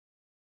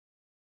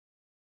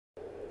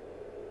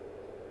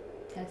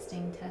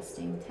Testing,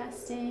 testing,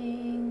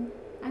 testing.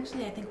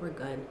 Actually, I think we're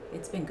good.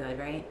 It's been good,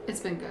 right? It's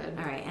been good.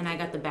 All right, and I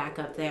got the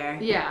backup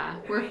there. Yeah,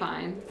 we're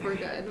fine. We're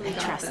good. We got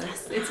Trust this.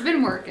 us. It's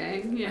been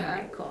working. Yeah. All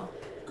right, cool.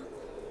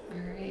 All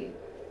right.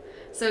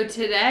 So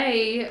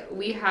today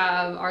we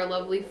have our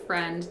lovely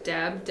friend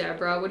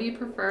Deborah. What do you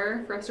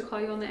prefer for us to call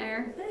you on the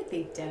air? I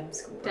think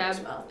Deb's works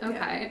Deb. well.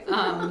 Okay.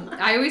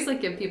 I always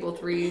give people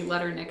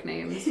 3-letter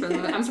nicknames for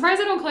them. I'm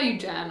surprised I don't call you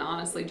Jen,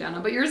 honestly,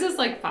 Jenna. But yours is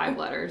 5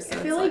 letters. So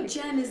I feel like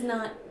Jen is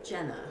not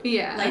Jenna.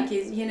 Yeah. Like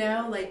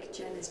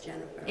Jen is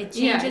Jennifer. It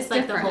changes the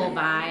different. whole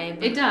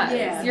vibe. It does.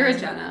 Yeah. You're a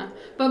Jenna.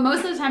 But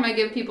most of the time I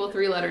give people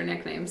 3-letter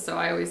nicknames, so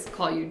I always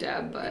call you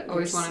Deb, but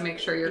always want to make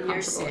sure you're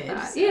comfortable with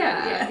that. So.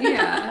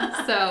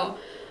 Yeah.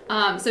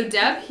 So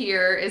Deb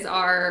here is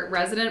our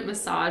resident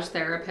massage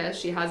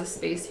therapist. She has a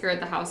space here at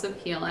the House of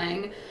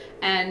Healing,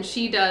 and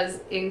she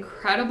does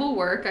incredible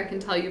work. I can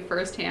tell you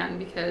firsthand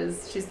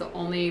because she's the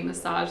only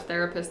massage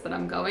therapist that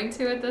I'm going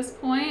to at this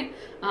point.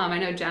 I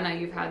know, Jenna,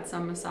 you've had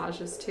some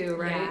massages too,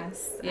 right?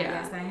 Yes.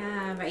 Yes, I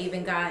have. I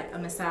even got a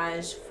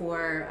massage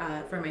for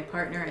my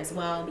partner as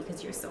well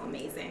because you're so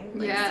amazing.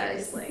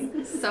 Yes.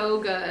 Seriously. So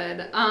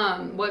good.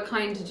 What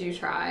kind did you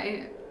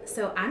try?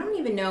 So I don't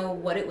even know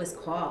what it was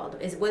called.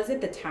 Was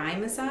it the Thai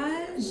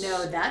massage?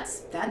 No,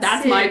 that's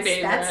my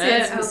favorite. That's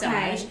Sid's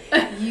massage.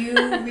 Okay. You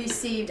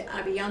received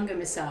Abhyanga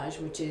massage,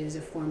 which is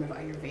a form of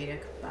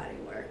Ayurvedic body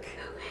work.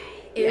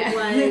 Okay. It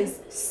was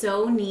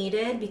so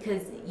needed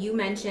because you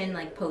mentioned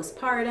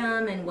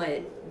postpartum and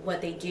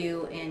what they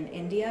do in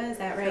India. Is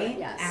that right?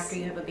 Yes. After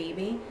you have a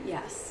baby.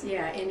 Yes.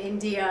 Yeah. In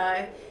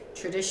India,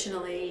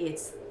 traditionally,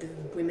 it's the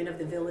women of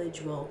the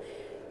village will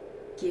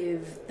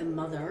give the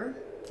mother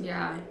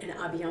an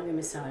Abhyanga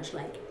massage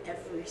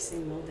every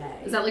single day.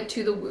 Is that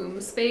to the womb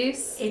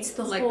space? It's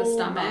the like whole the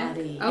stomach?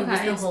 body.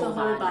 Okay. It's the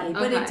whole body.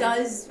 But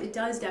Okay. it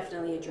does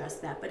definitely address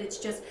that. But it's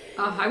just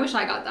Oh, I wish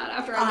I got that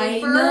after I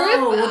gave birth.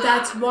 know. Well,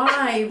 that's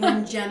why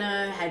when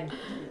Jenna had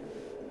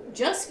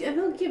just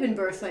given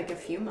birth a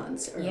few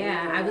months earlier.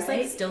 Yeah, I was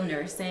right? still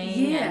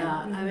nursing.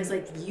 Yeah, I was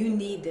you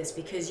need this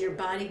because your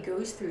body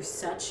goes through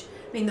such,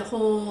 the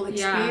whole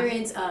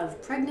experience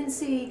of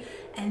pregnancy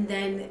and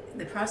then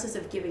the process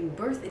of giving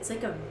birth, it's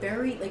a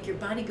very, your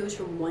body goes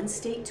from one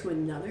state to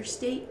another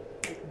state,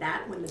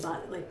 when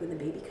the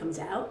baby comes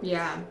out.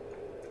 Yeah.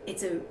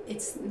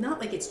 It's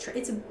not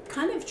it's a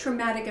kind of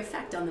traumatic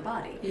effect on the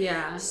body.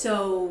 Yeah.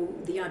 So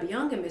the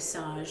Abhyanga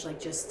massage,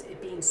 just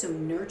it being so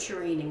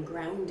nurturing and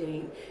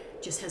grounding,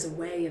 just has a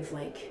way of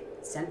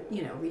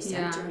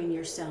recentering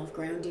yourself,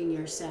 grounding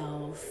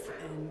yourself,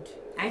 and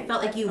I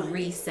felt like you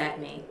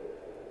reset me.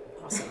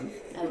 Awesome.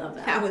 I love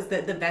that. That was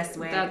the best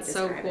way. That's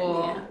so describe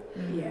cool. It.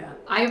 Yeah.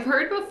 I've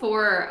heard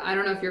before, I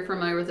don't know if you're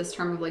familiar with this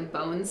term of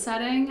bone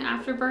setting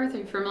after birth. Are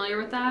you familiar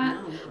with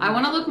that? No. I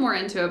want to look more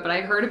into it, but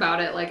I heard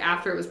about it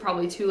after it was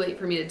probably too late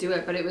for me to do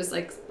it, but it was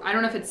I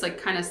don't know if it's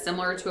kind of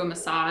similar to a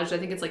massage. I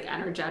think it's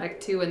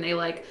energetic too, and they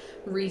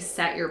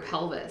reset your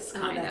pelvis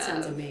kind of. That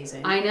sounds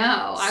amazing. I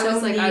know. I So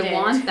was needed. I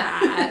want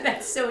that.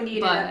 That's so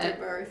needed after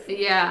birth.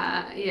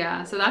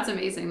 Yeah. So that's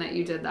amazing that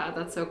you did that.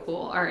 That's so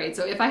cool. All right.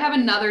 So if I have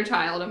another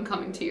child, I'm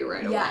coming to you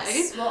right away.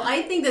 Yes. Well,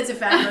 I think that's a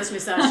fabulous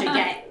massage to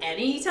get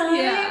anytime.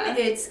 Yeah.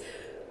 It's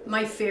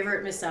my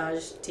favorite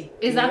massage to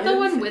Is that the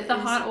one with the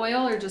hot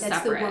oil or just that's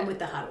separate? That's the one with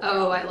the hot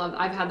Oh, oil.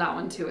 I've had that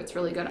one too. It's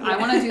really good. Yeah. I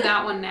want to do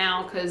that one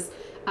now because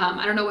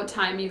I don't know what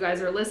time you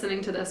guys are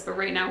listening to this, but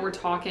right now we're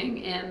talking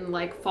in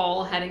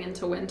fall heading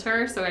into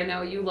winter. So I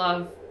know you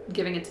love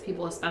giving it to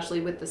people,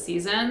 especially with the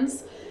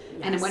seasons.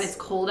 Yes. And when it's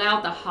cold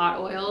out, the hot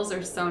oils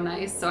are so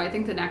nice. So I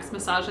think the next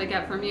massage I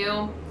get from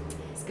you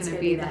is going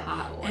to be the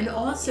hot oil. And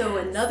also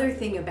another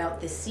thing about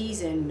the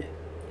season,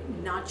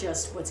 not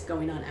just what's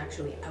going on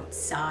actually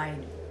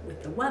outside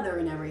with the weather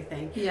and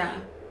everything. Yeah.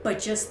 But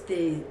just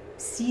the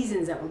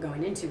seasons that we're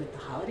going into with the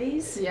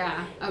holidays.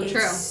 Yeah. Oh, it's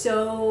true.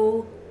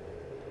 So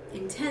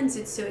intense.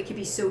 It can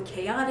be so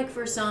chaotic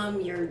for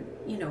some. You're,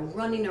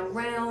 running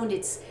around.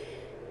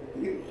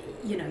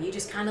 You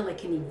just kind of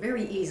can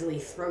really easily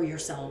throw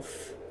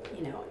yourself,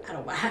 out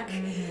of whack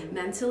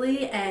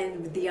mentally.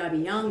 And the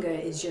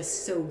Abhyanga is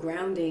just so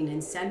grounding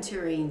and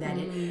centering that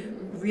it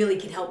really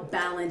can help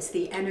balance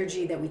the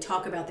energy that we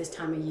talk about this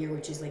time of year,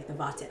 which is the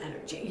Vata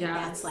energy.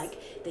 Yes. That's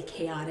the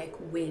chaotic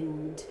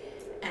wind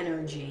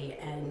energy,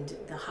 and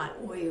the hot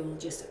oil,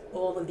 just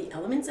all of the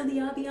elements of the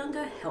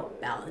Abhyanga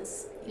help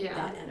balance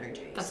that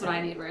energy. That's what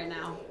I need right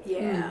now.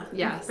 Yeah.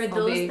 Yes. For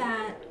those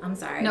that, I'm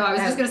sorry. No, I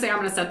was just going to say I'm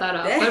going to set that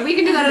up, but we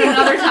can do that at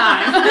another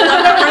time.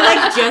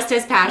 We're just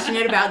as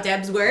passionate about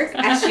Deb's work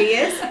as she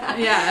is.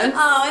 Yes.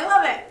 Oh, I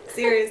love it.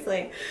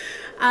 Seriously.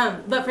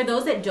 But for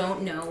those that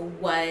don't know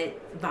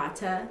what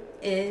Vata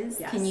is,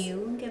 can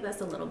you give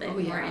us a little bit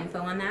more info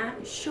on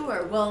that?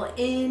 Sure. Well,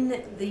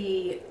 in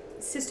the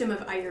system of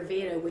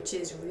Ayurveda, which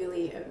is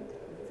really a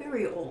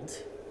very old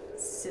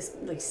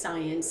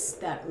science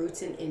that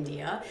roots in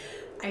India,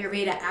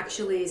 Ayurveda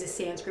actually is a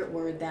Sanskrit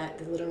word that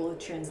the literal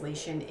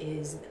translation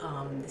is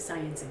the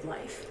science of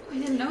life. I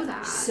didn't know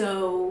that.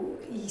 So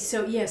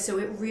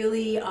it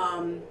really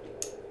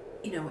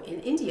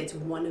in India, it's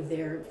one of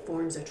their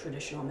forms of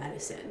traditional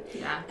medicine.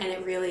 Yeah. And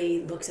it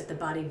really looks at the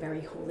body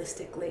very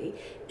holistically,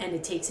 and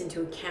it takes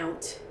into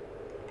account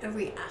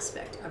every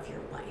aspect of your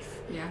life.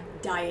 Yeah.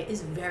 Diet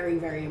is very,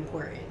 very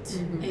important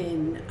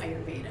in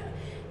Ayurveda.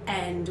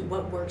 And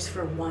what works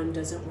for one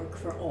doesn't work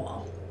for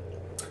all.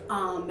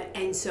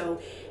 And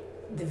so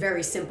the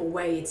very simple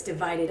way it's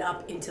divided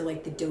up into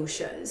like the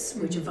doshas,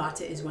 which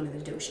Vata is one of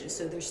the doshas.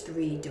 So there's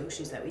 3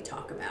 doshas that we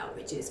talk about,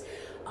 which is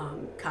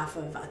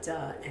Kapha,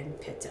 Vata, and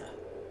Pitta.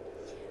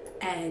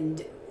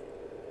 And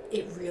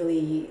it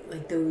really,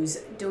 like, those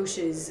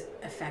doshas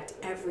affect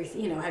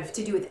everything, have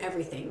to do with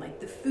everything,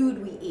 like the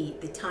food we eat,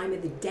 the time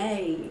of the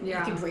day. Yeah.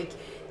 You can break,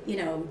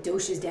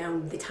 doshas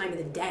down, the time of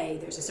the day.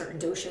 There's a certain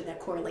dosha that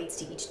correlates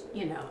to each,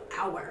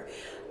 hour.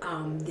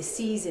 The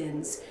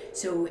seasons.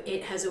 So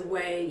it has a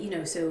way,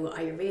 so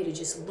Ayurveda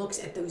just looks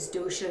at those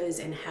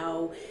doshas and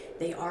how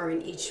they are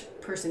in each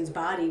person's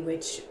body,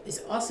 which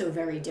is also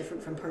very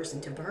different from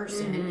person to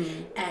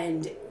person.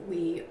 And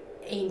we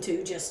aim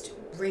to just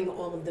bring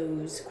all of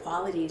those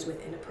qualities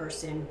within a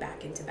person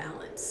back into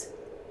balance.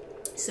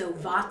 So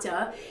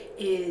Vata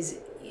is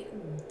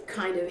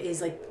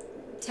like,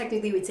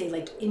 technically we'd say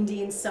like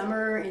Indian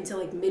summer into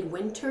like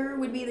midwinter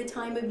would be the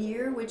time of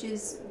year, which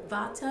is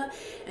Vata.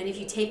 And if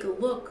you take a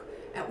look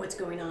at what's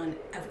going on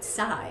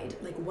outside,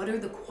 like what are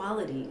the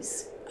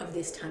qualities of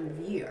this time of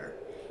year?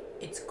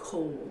 It's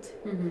cold,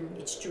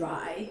 it's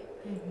dry.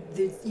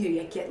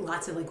 You get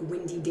lots of like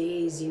windy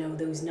days,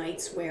 those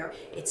nights where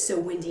it's so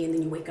windy and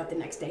then you wake up the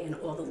next day and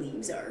all the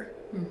leaves are,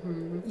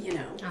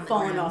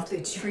 falling off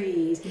the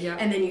trees. Yeah.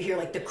 And then you hear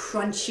like the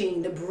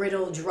crunching, the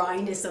brittle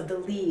dryness of the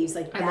leaves.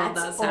 Like I love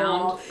that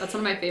sound. That's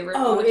one of my favorite.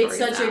 Oh, it's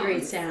such sounds. a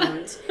great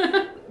sound.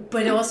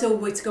 But also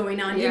what's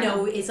going on,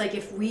 it's like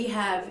if we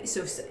have,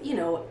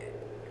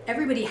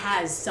 everybody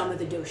has some of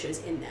the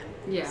doshas in them.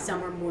 Yeah.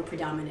 Some are more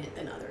predominant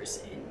than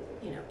others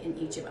in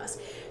each of us.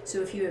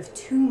 So if you have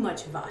too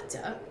much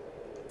Vata,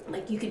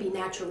 like you could be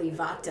naturally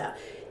Vata,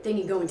 then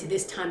you go into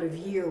this time of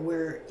year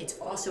where it's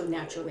also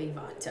naturally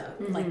Vata,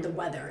 like the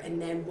weather, and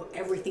then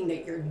everything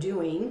that you're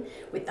doing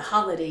with the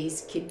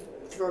holidays could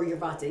throw your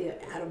Vata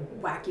out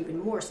of whack even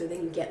more. So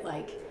then you get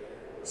like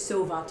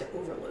so Vata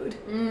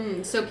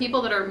overload. So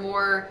people that are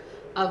more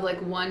of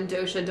like one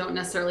dosha don't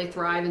necessarily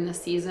thrive in the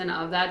season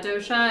of that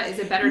dosha. Is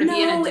it better to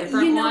be in a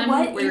different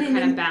one where you're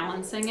kind of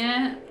balancing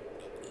it?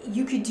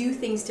 You could do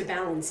things to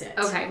balance it.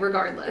 Okay,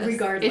 regardless.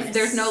 If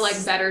there's no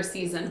like better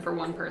season for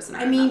one person or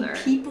another.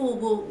 People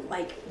will,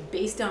 like,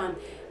 based on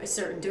a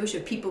certain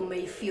dosha, people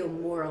may feel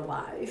more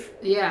alive.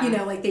 Yeah.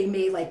 Like they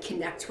may like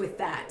connect with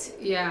that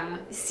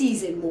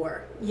season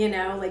more.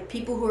 Like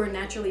people who are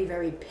naturally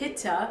very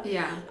pitta,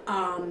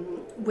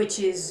 which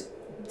is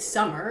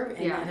summer,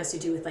 and that has to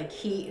do with like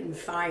heat and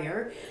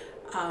fire.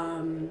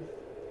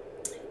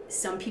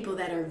 Some people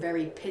that are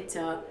very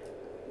pitta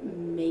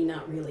may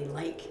not really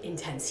like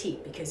intense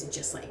heat because it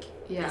just like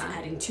is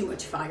adding too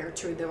much fire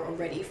to their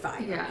already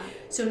fire. Yeah.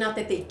 So not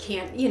that they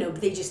can't,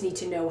 they just need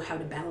to know how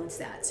to balance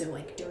that. So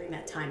like during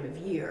that time of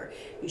year,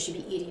 you should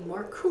be eating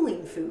more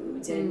cooling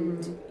foods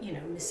and,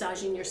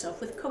 massaging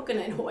yourself with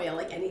coconut oil,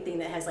 like anything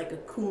that has like a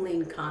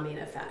cooling, calming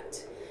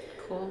effect.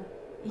 Cool.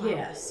 Wow.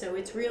 Yeah, so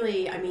it's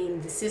really,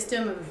 the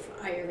system of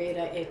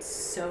Ayurveda, it's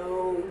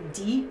so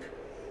deep.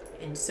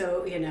 And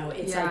so,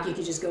 it's like you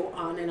could just go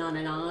on and on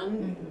and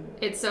on.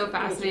 It's so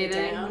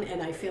fascinating. And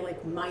I feel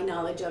like my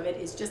knowledge of it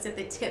is just at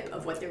the tip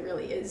of what there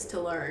really is to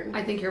learn.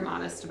 I think you're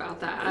modest about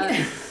that.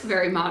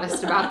 Very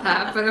modest about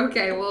that. But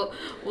okay, we'll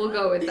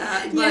go with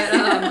that. But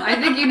I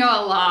think you know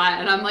a lot.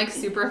 And I'm like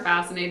super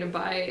fascinated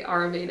by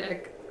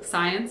Ayurvedic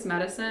science,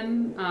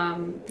 medicine,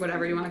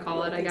 whatever you want to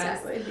call it, I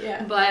guess. Exactly,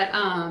 yeah.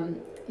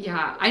 But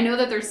yeah, I know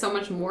that there's so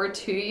much more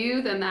to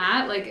you than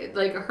that.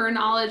 Like her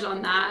knowledge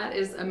on that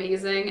is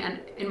amazing and,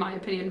 in my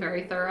opinion,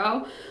 very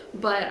thorough.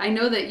 But I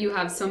know that you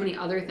have so many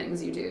other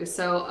things you do.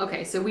 So,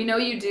 okay, so we know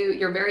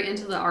you're very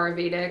into the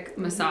Ayurvedic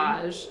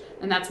massage,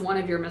 and that's one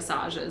of your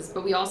massages.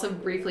 But we also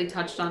briefly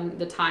touched on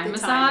the Thai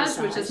massage,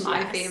 which is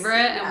my favorite.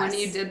 And when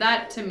you did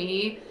that to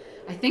me,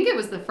 I think it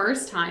was the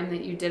first time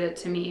that you did it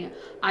to me,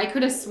 I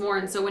could have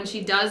sworn, so when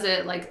she does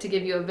it, like to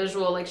give you a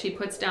visual, like she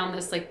puts down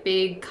this like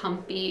big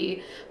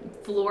comfy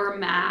floor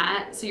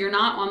mat, so you're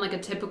not on like a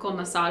typical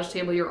massage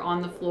table, you're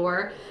on the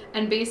floor,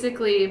 and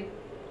basically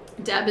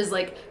Deb is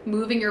like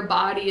moving your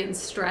body and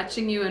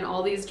stretching you in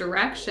all these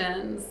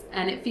directions,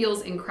 and it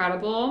feels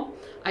incredible.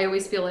 I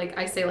always feel like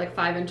I say like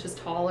 5 inches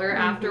taller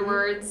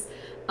afterwards.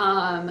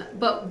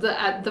 But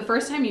the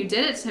first time you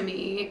did it to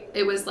me,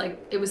 it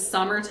was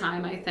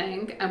summertime, I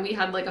think, and we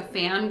had like a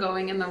fan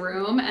going in the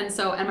room, and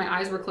my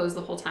eyes were closed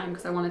the whole time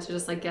because I wanted to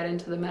just like get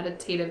into the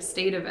meditative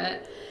state of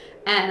it.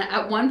 And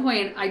at one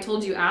point I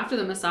told you after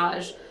the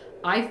massage,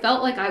 I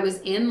felt like I was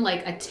in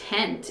like a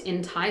tent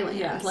in Thailand.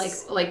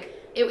 Yes. Like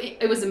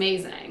it was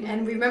amazing.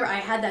 And remember, I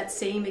had that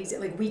same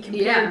like we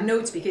compared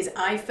notes because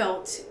I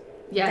felt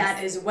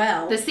that as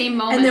well. The same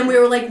moment. And then we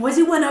were like, was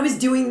it when I was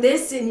doing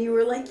this? And you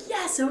were like,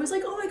 yes. I was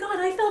like, oh my God,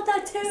 I felt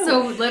that too.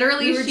 So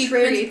literally she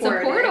creates a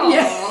portal.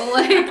 Yeah.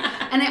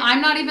 Like and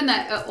I'm not even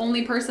the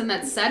only person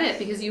that said it,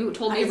 because you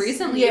told me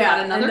recently you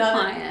had another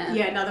client.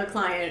 Yeah, another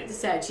client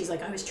said, she's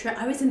like, I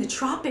was in the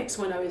tropics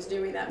when I was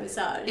doing that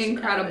massage.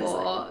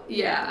 Incredible. Like,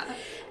 yeah.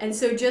 And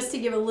so just to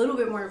give a little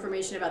bit more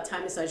information about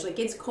Thai massage, like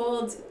they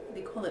call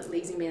it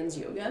lazy man's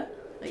yoga.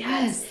 Like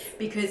yes.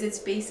 Because it's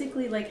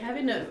basically like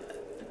having a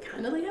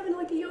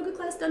yoga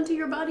class done to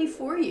your body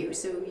for you.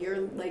 So you're,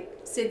 like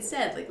Sid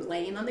said, like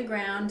laying on the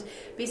ground,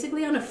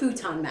 basically on a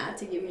futon mat,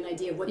 to give you an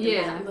idea of what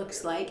the mat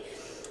looks like.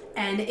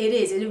 And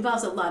it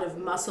involves a lot of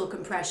muscle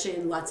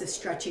compression, lots of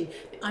stretching.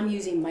 I'm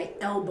using my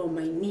elbow,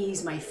 my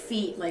knees, my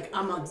feet, like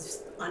I'm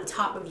on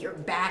top of your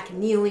back,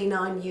 kneeling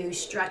on you,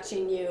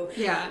 stretching you.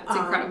 Yeah, it's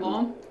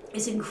incredible.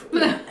 It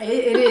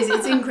is.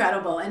 It's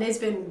incredible. And it's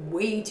been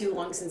way too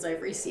long since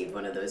I've received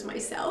one of those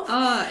myself.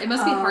 It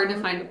must be hard to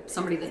find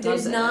somebody that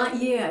does it.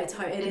 It's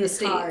hard. It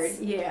is hard.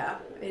 Yeah,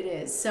 it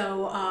is.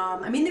 So,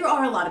 I mean, there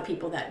are a lot of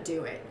people that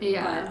do it.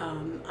 Yeah.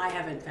 But I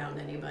haven't found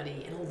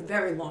anybody in a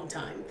very long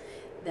time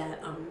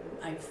that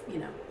I've,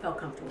 felt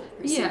comfortable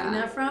receiving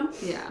that from.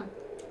 Yeah.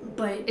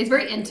 But it's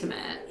very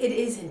intimate. It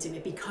is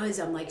intimate because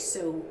I'm like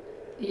so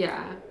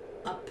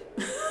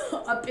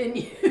up in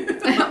you.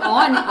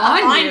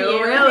 on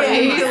you,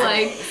 really. Yeah.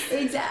 Like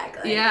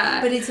exactly.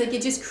 Yeah. But it's like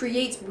it just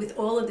creates, with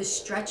all of the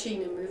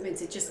stretching and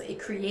movements, it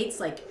creates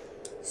like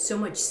so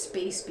much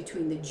space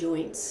between the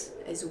joints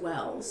as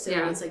well. So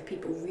it's like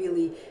people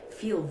really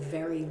feel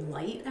very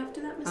light after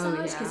that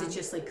massage because it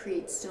just like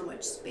creates so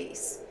much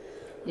space.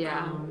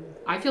 Yeah.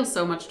 I feel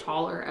so much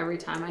taller every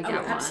time I get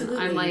one.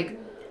 Absolutely. I'm like,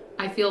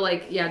 I feel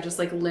like, just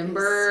like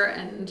limber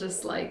and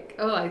just like,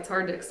 it's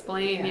hard to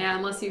explain. Yeah,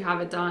 unless you have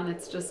it done,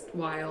 it's just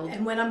wild.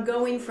 And when I'm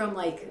going from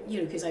like,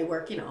 because I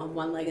work, on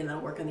one leg and then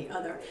I'll work on the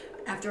other.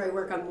 After I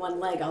work on one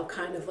leg, I'll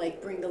kind of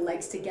like bring the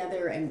legs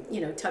together and,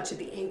 touch at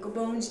the ankle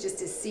bones just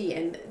to see.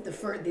 And the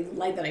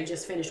leg that I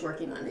just finished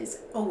working on is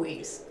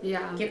always, you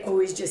can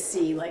always just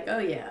see like, oh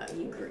yeah,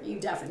 you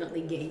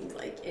definitely gained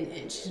like an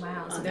inch.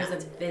 Wow. So there's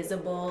a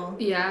visible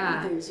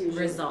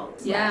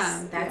result.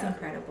 Yeah. That's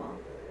incredible.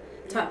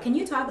 Can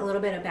you talk a little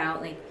bit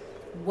about like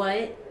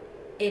what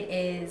it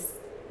is,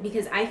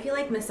 because I feel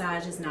like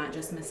massage is not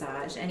just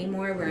massage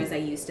anymore, whereas I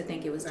used to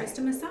think it was just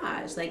a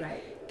massage.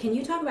 Like, can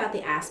you talk about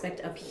the aspect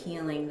of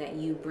healing that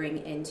you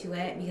bring into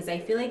it? Because I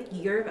feel like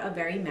you're a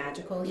very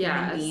magical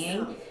human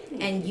being,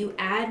 and you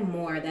add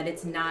more, that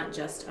it's not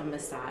just a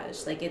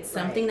massage. Like, it's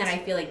something that I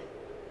feel like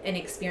an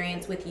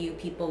experience with you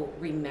people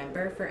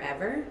remember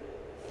forever.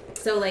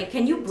 So like,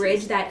 can you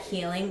bridge that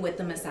healing with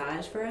the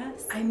massage for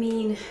us? I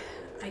mean,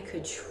 I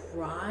could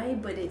try,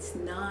 but it's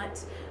not,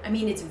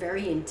 it's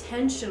very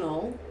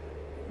intentional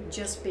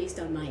just based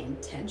on my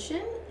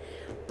intention,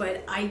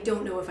 but I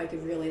don't know if I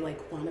could really like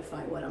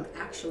quantify what I'm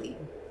actually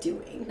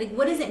doing. Like,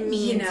 what does it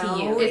mean to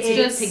you? It's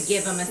just to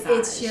give a massage.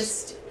 It's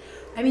just,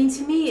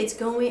 to me, it's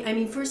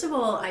going, first of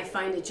all, I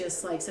find it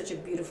just like such a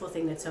beautiful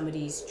thing that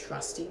somebody's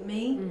trusting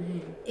me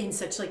in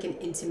such like an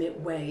intimate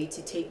way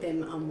to take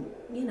them on,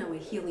 a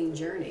healing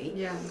journey.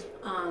 Yeah.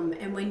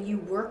 And when you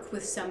work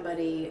with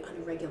somebody on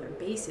a regular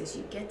basis,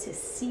 you get to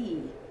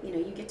see,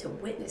 you get to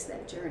witness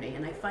that journey.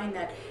 And I find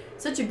that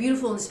such a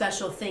beautiful and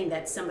special thing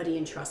that somebody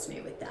entrusts me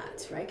with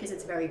that, right? Because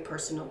it's very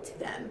personal to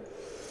them.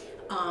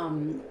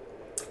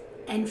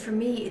 And for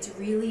me, it's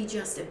really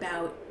just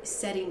about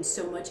setting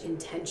so much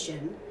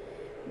intention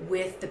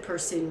with the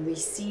person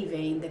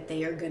receiving that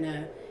they are going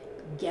to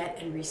get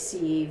and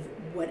receive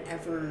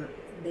whatever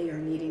they are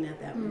needing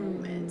at that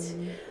moment.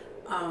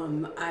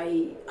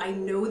 I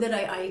know that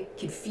I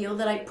could feel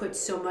that I put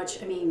so much,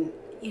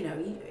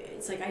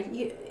 it's like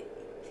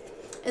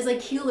as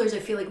like healers, I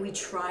feel like we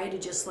try to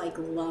just like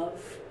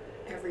love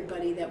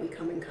everybody that we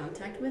come in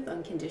contact with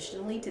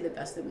unconditionally to the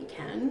best that we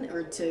can,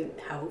 or to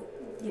how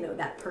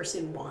that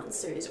person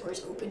wants or is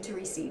open to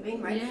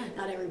receiving, right? Yeah.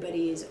 Not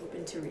everybody is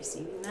open to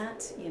receiving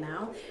that,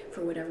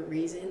 for whatever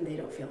reason. They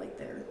don't feel like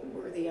they're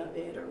worthy of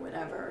it or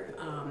whatever,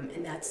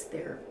 and that's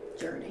their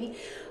journey.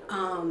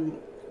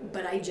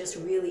 But I just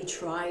really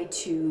try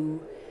to,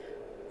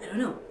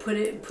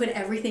 put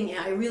everything,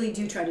 I really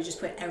do try to just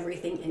put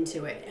everything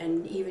into it.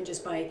 And even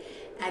just by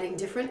adding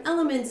different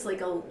elements,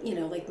 like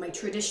like my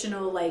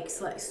traditional like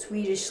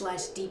Swedish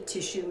 / deep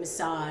tissue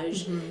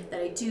massage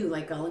that I do,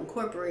 like I'll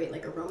incorporate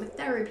like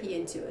aromatherapy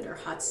into it, or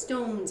hot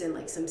stones, and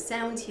like some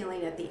sound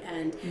healing at the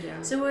end.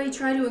 Yeah. So I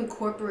try to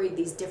incorporate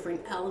these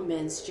different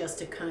elements just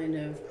to kind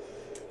of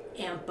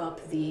amp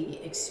up the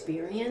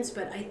experience,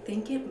 but I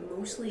think it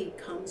mostly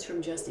comes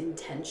from just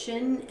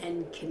intention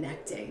and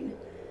connecting.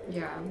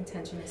 Yeah,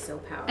 intention is so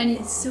powerful. And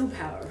it's so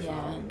powerful.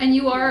 Yeah. And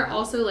you are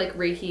also like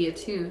Reiki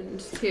attuned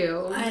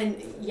too. And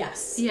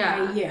yes.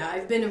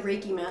 I've been a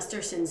Reiki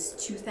master since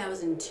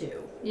 2002.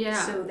 Yeah.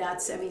 So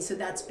that's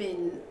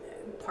been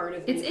part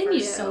of me for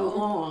so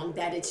long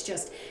that it's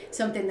just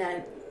something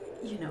that,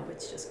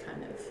 it's just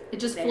kind of it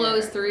just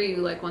flows through you.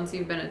 Like once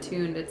you've been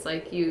attuned, it's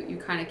like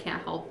you kind of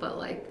can't help but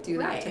like do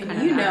that to kind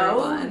of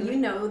everyone. You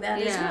know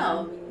that as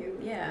well.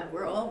 yeah,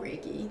 we're all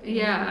Reiki.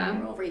 Yeah.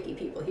 We're all Reiki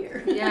people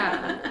here.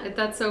 Yeah.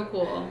 That's so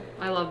cool.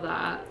 I love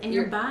that. And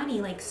your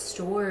body like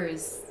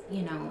stores,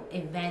 you know,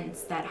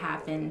 events that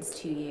happens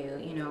to you,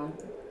 you know,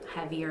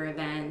 heavier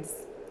events.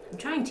 I'm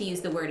trying to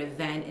use the word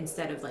event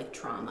instead of like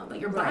trauma, but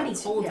your body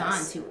holds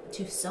on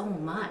to so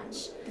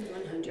much.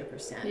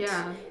 100%.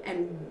 Yeah.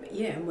 And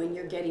yeah, when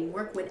you're getting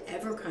work,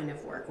 whatever kind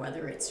of work,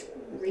 whether it's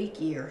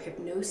Reiki or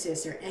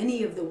hypnosis or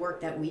any of the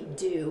work that we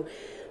do,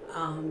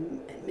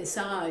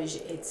 massage,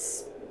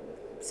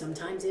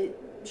 sometimes it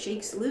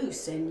shakes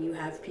loose, and you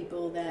have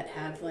people that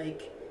have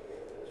like,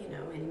 you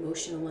know, an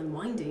emotional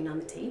unwinding on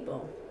the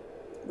table,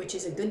 which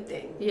is a good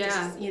thing. Yeah,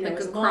 just, you know, like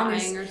as a long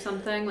crying or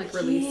something, like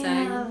releasing.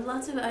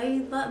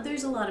 Yeah,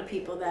 there's a lot of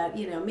people that,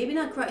 you know, maybe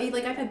not cry.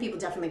 Like I've had people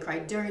definitely cry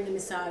during the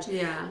massage.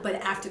 Yeah. But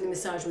after the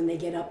massage, when they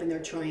get up and they're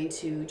trying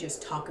to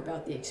just talk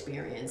about the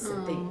experience,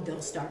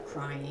 they'll start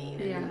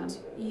crying. And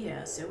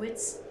yeah, so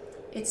it's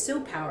so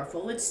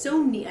powerful. It's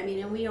so neat. I mean,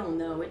 and we all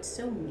know it's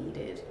so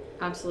needed.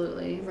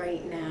 Absolutely.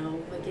 Right now,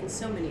 like in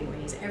so many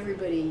ways,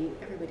 everybody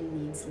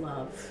needs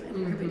love,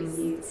 and everybody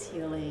needs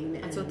healing.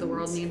 That's what the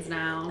world needs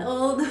now.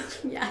 Oh,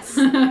 yes.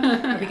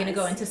 Are we gonna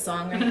go into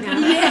song right now?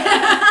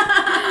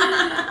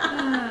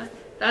 Yeah.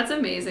 That's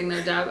amazing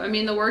though, Deb. I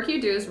mean, the work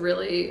you do is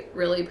really,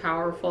 really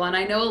powerful. And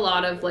I know a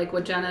lot of like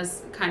what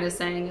Jenna's kind of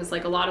saying is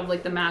like a lot of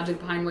like the magic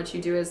behind what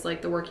you do is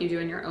like the work you do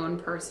in your own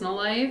personal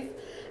life.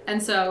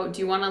 And so do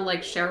you want to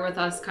like share with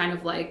us kind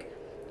of like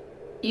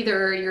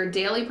either your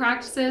daily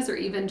practices or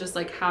even just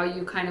like how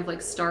you kind of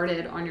like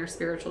started on your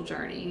spiritual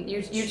journey?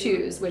 You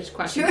choose which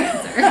question to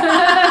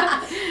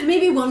answer.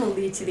 Maybe one will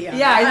lead to the other.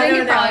 Yeah, I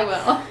think it probably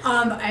will.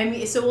 I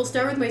mean, so we'll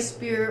start with my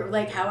spirit,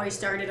 like how I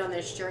started on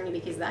this journey,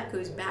 because that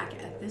goes back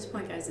at this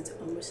point, guys, it's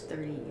almost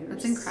 30 years.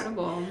 That's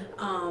incredible.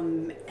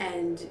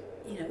 And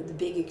you know, the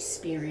big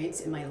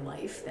experience in my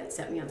life that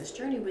set me on this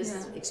journey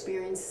was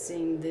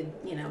experiencing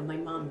my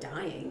mom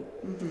dying.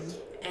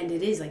 And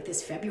it is like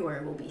this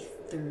February will be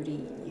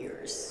 30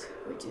 years,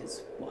 which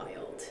is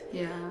wild.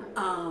 Yeah.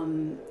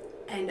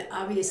 And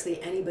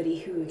obviously anybody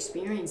who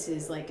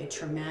experiences like a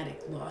traumatic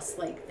loss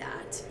like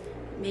that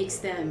makes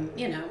them,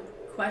 you know,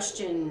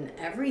 question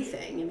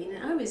everything. I mean,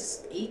 I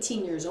was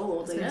 18 years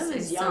old. Like, I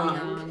was young. So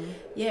young.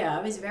 Yeah,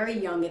 I was very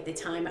young at the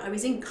time. I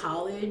was in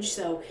college,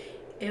 so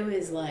it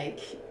was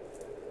like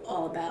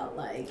all about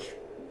like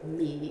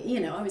me,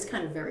 you know, I was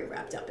kind of very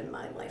wrapped up in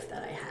my life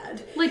that I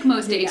had. Like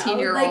most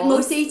 18-year-olds. Like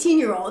most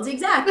 18-year-olds,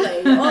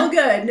 exactly. All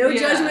good. No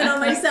judgment on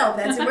myself.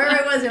 That's where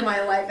I was in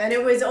my life, and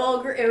it was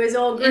all great. And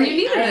you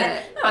needed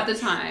it at the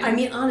time. I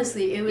mean,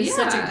 honestly, it was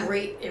such a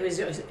great. It was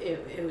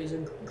a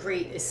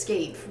great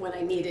escape when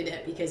I needed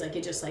it, because I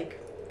could just like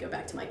go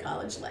back to my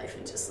college life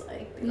and just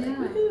like be like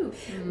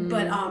woohoo.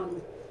 But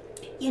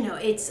you know,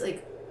 it's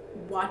like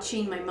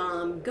watching my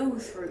mom go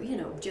through, you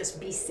know, just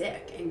be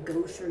sick and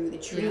go through the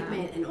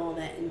treatment and all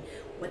that, and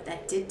what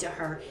that did to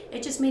her,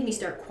 it just made me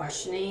start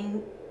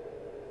questioning,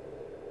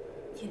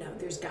 you know,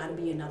 there's got to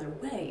be another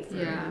way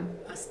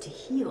for us to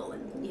heal,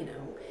 and, you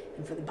know,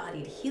 and for the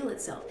body to heal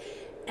itself.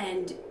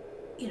 And,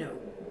 you know,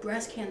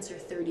 breast cancer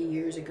 30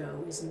 years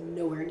ago is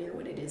nowhere near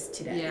what it is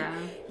today. Yeah.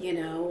 You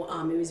know,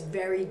 it was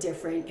very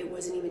different. It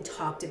wasn't even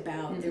talked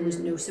about. There was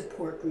no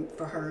support group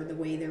for her the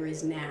way there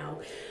is now.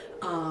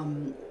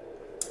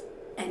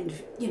 And,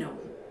 you know,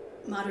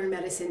 modern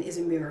medicine is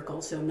a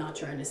miracle, so I'm not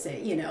trying to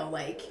say, you know,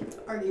 like,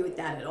 argue with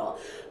that at all.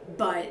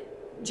 But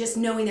just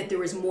knowing that there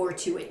was more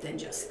to it than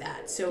just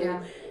that.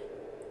 So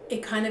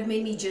it kind of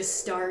made me just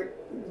start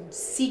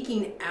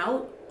seeking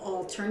out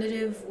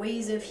alternative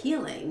ways of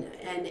healing.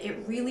 And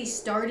it really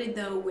started,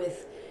 though,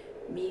 with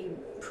me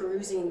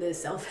perusing the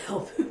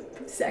self-help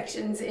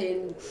sections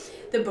in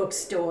the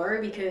bookstore,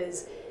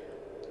 because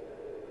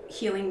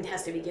healing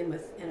has to begin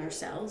within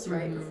ourselves,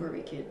 right, before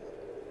we could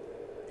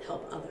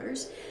help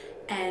others.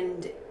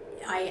 And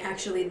I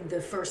actually,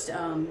 the first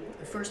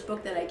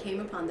book that I came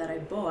upon that I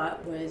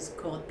bought was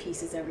called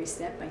Peace is Every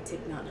Step by Thich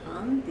Nhat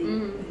Hanh, the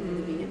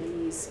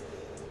Vietnamese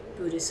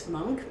Buddhist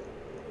monk.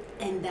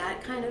 And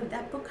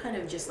that book kind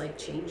of just like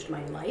changed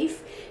my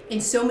life in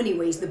so many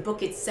ways, the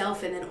book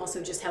itself, and then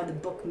also just how the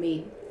book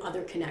made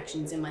other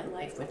connections in my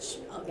life, which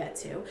I'll get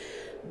to.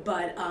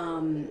 But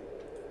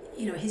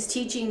you know, his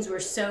teachings were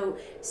so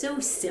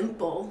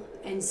simple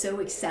and so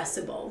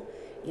accessible.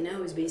 You know,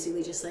 it was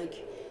basically just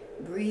like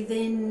breathe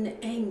in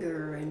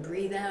anger and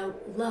breathe out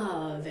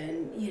love,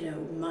 and, you know,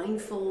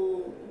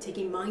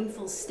 taking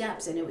mindful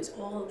steps. And it was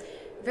all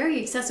very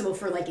accessible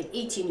for like an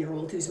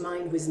 18-year-old whose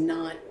mind was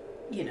not,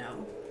 you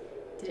know,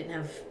 didn't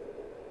have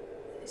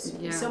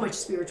so much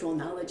spiritual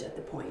knowledge at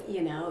the point,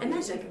 you know. And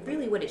that's like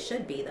really what it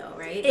should be, though,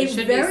 right? It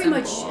should very be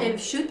much. simple. It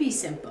should be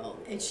simple.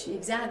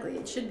 Exactly.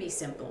 It should be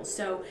simple.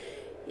 So,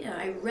 you know,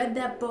 I read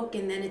that book,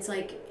 and then it's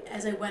like,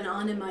 as I went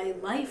on in my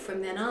life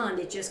from then on,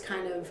 it just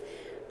kind of,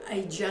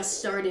 I just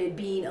started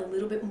being a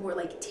little bit more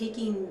like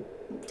taking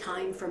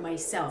time for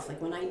myself.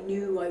 Like when I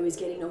knew I was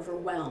getting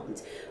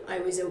overwhelmed, I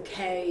was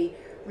okay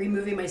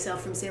removing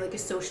myself from, say, like a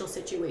social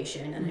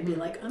situation, and I'd be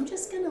like, I'm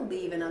just gonna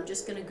leave and I'm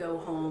just gonna go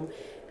home.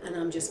 and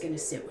I'm just going to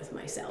sit with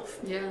myself.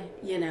 Yeah.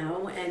 You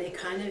know, and it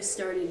kind of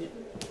started,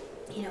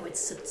 you know, it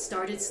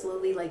started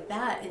slowly like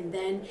that. And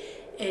then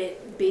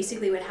it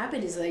basically, what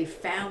happened is I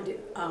found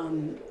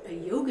a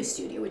yoga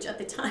studio, which at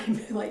the time,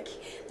 like,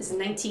 this is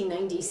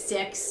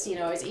 1996, you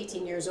know, I was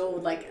 18 years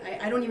old. Like,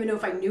 I don't even know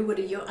if I knew what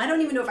a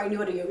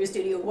yoga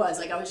studio was.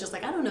 Like, I was just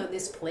like, I don't know,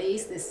 this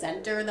place, this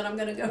center that I'm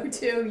going to go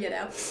to, you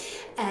know.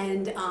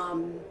 And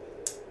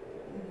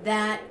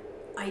that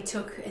I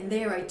took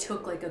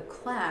like a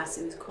class.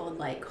 It was called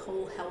like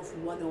Whole Health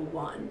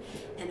 101,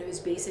 and it was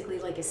basically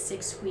like a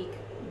 6-week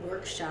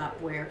workshop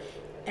where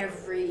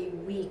every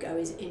week I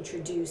was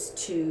introduced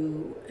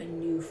to a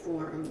new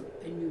form,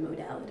 a new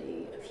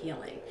modality of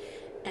healing.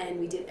 And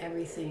we did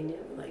everything,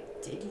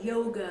 like did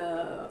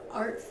yoga,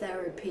 art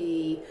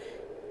therapy,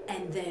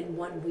 and then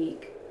one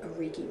week a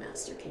Reiki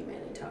master came in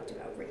and talked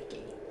about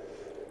Reiki.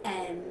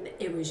 And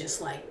it was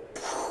just like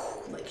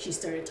she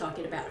started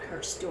talking about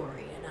her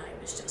story, and I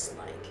was just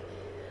like,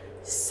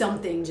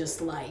 something just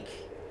like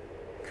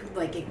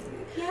it,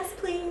 yes,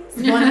 please.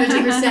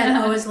 100%.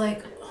 I was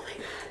like, oh my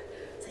God.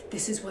 It's like,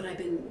 this is what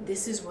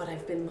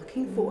I've been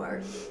looking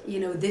for. You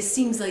know, this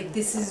seems like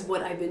this is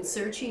what I've been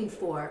searching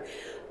for.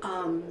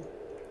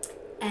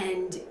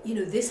 And, you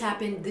know, this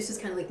happened, this is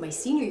kind of like my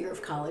senior year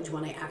of college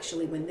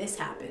when this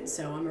happened.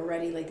 So I'm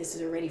already, like, this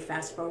is already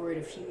fast forward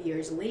a few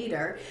years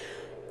later.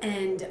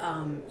 And,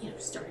 you know,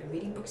 started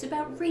reading books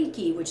about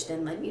Reiki, which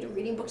then led me to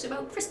reading books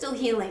about crystal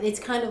healing. It's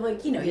kind of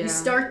like, you know, you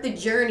start the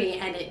journey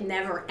and it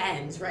never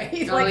ends,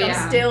 right?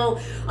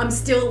 I'm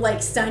still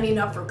like signing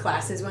up for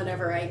classes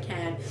whenever I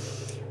can.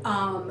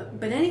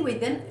 But anyway,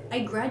 then I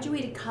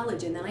graduated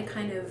college, and then I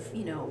kind of,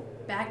 you know,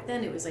 back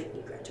then it was like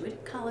you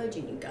graduated college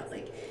and you got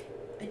like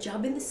a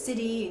job in the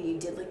city and you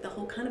did like the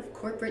whole kind of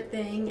corporate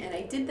thing. And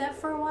I did that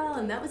for a while,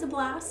 and that was a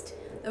blast.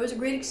 That was a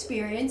great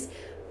experience,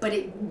 but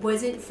it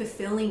wasn't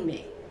fulfilling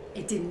me.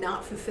 It did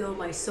not fulfill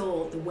my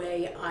soul the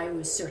way I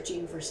was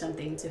searching for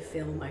something to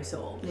fill my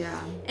soul. Yeah.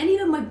 And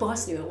even my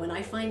boss knew it. When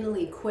I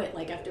finally quit,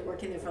 like after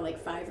working there for like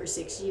 5 or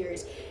 6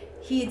 years,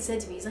 he had said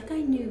to me, he's like,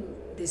 I knew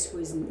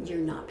you're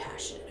not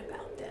passionate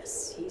about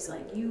this. He's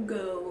like, you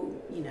go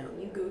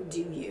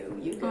do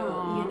you go,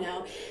 Aww. you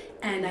know.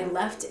 And I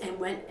left and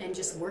went and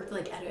just worked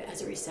like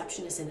as a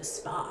receptionist in a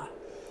spa.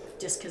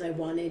 Just because I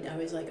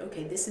was like,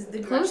 okay, this is the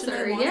direction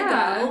I want to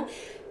go.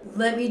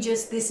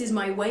 This is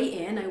my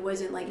way in. I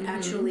wasn't like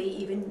actually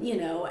even, you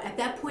know, at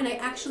that point I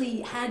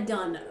actually had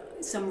done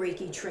some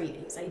Reiki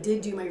trainings. I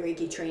did do my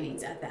Reiki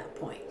trainings at that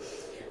point.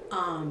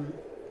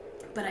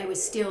 But I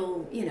was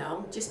still, you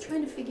know, just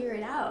trying to figure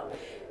it out.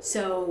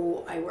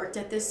 So I worked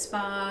at this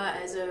spa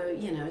as a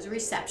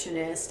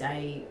receptionist.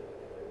 I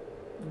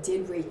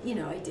did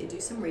do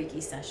some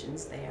Reiki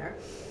sessions there.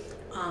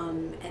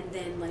 And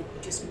then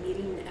like just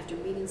after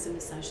meeting some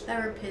massage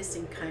therapists,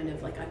 and kind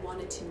of like I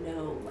wanted to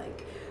know,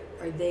 like,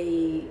 are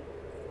they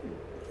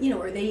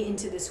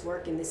into this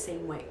work in the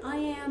same way I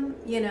am,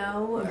 you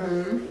know,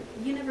 or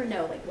you never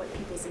know like what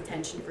people's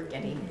intention for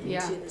getting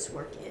into this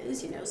work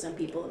is, you know. Some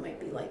people it might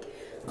be like,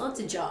 well,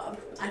 it's a job.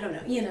 I don't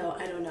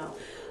know.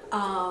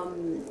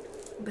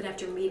 But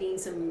after meeting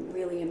some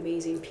really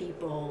amazing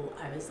people,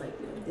 I was like,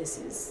 no, this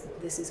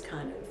is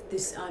kind of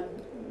this.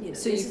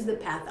 This is the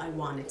path I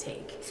want to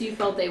take. So you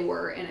felt they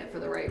were in it for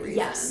the right reasons.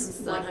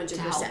 Yes, 100%.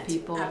 To help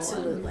people.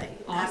 Absolutely.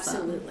 Awesome.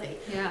 Absolutely.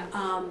 Yeah.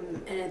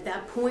 And at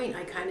that point,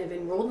 I kind of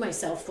enrolled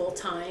myself full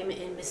time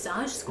in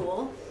massage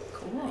school.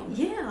 Cool.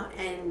 Yeah,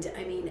 and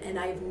I mean, and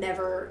I've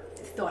never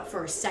thought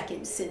for a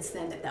second since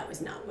then that was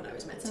not what I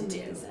was meant to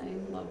do.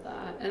 Amazing. Love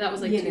that. And that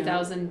was like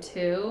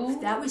 2002?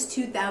 That was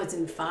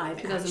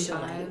 2005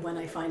 actually, when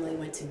I finally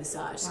went to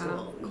massage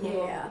school.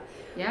 Cool. Yeah.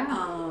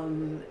 Yeah.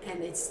 And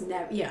it's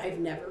I've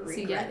never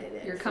regretted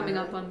it. You're coming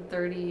up on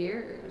 30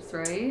 years,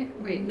 right?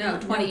 Wait, no,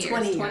 20 years.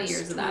 20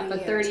 years of that.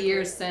 But 30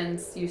 years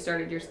since you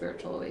started your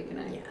spiritual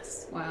awakening.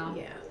 Yes. Wow.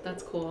 Yeah.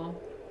 That's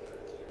cool.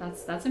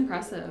 That's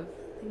impressive.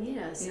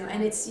 Yeah. So,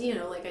 and it's, you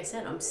know, like I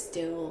said, I'm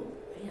still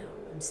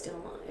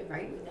alive,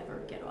 right? We never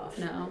get off.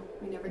 No.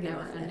 We never get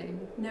off.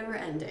 Never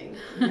ending.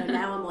 You know,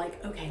 now I'm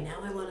like, okay, now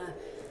I want to,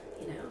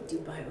 you know,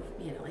 do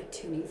like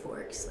tuning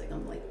forks. Like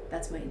I'm like,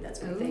 that's my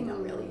thing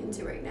I'm really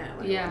into right now.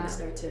 I want to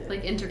start to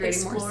like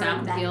integrating more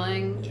sound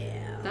healing.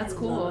 Yeah. That's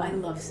cool. I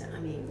love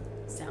sound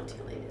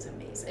healing is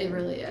amazing. It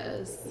really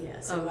is. Yeah.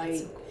 So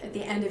at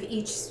the end of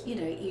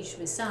each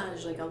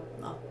massage, like I'll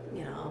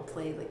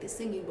play like a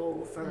singing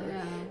bowl for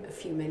a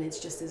few minutes,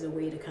 just as a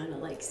way to kind of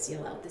like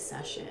seal out the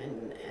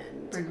session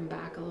and bring them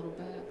back a little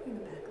bit.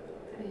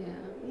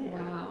 Yeah.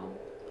 Wow.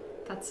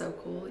 That's so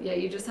cool. Yeah,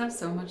 you just have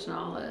so much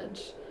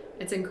knowledge.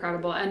 It's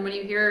incredible. And when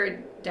you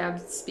hear Deb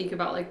speak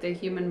about like the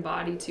human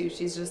body too,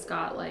 she's just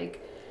got like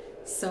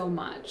so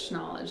much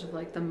knowledge of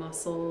like the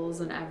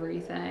muscles and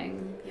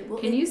everything. Yeah, well,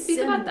 can you speak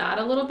about that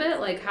a little bit?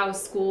 Like how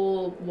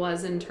school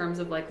was in terms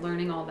of like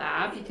learning all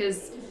that?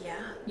 Because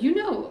you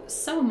know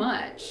so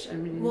much. I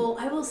mean, well,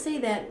 I will say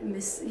that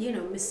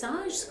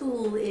massage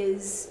school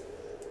it's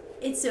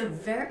a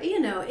very,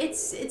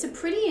 it's a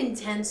pretty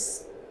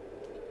intense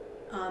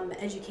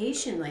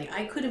education. Like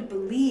I couldn't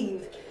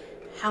believe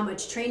how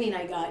much training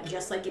I got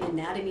just like in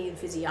anatomy and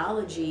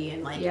physiology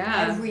and like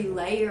every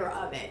layer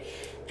of it.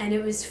 And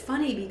it was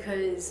funny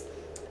because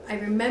I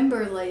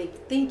remember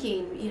like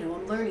thinking, you know,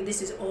 I'm learning,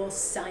 this is all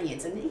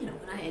science. And, you know,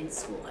 when I in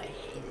school, I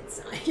hated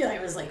science. I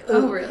was like,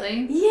 oh,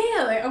 really?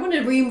 Yeah, like I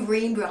wanted to be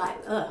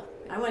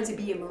I wanted to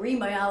be a marine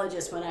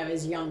biologist when I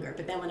was younger.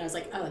 But then when I was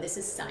like, oh, this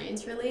is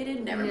science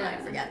related, never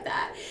mind, forget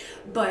that.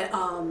 But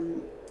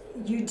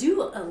you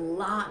do a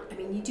lot. I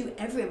mean,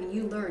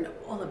 you learn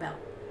all about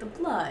the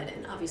blood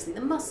and obviously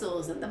the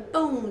muscles and the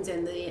bones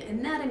and the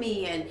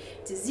anatomy and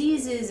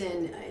diseases,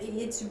 and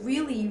it's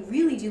really, you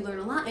really do learn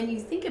a lot. And you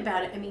think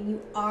about it, I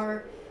mean,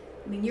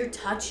 you're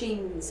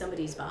touching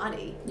somebody's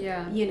body.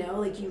 Yeah. You know,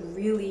 like you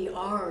really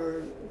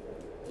are,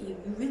 you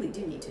really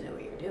do need to know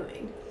what you're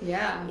doing.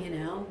 Yeah. You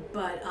know,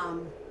 but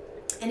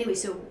anyway,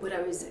 so what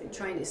I was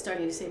starting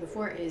to say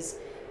before is,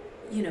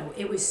 you know,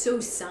 it was so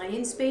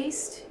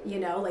science-based, you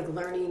know, like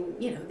learning,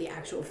 you know, the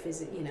actual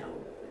physics, you know,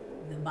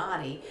 the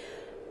body.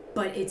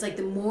 But it's like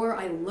the more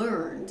I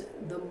learned,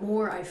 the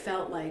more I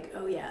felt like,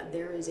 oh yeah,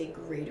 there is a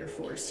greater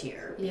force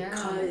here. Yeah.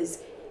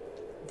 Because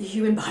the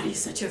human body is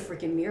such a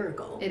freaking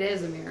miracle. It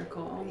is a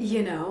miracle.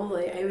 You know,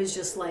 like I was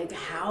just like,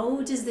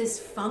 how does this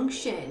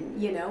function?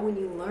 You know, when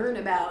you learn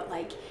about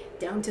like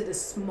down to the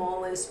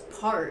smallest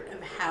part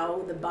of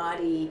how the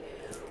body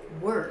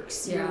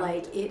works, you're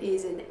like, it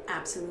is an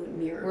absolute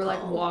miracle. We're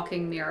like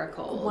walking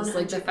miracles. 100%.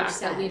 Like the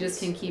fact that we just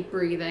can keep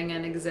breathing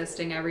and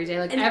existing every day,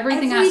 like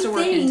everything has to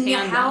work in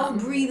tandem. How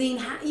breathing,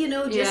 you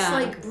know, just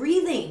like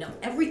breathing,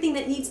 everything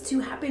that needs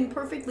to happen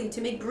perfectly to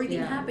make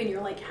breathing happen.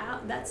 You're like, how?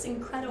 That's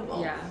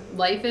incredible. Yeah,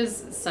 life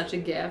is such a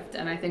gift,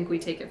 and I think we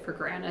take it for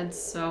granted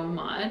so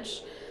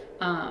much.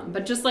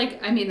 But just like,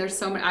 I mean, there's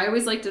so many, I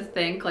always like to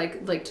think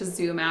like to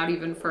zoom out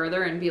even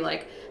further and be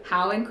like,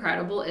 how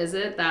incredible is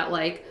it that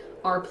like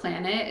our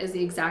planet is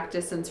the exact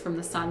distance from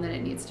the sun that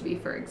it needs to be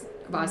for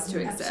us to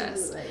exist.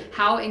 Absolutely.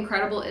 How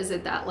incredible is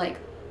it that like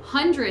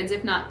hundreds,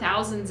 if not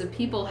thousands of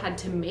people had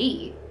to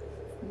mate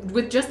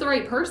with just the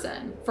right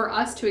person for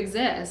us to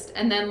exist.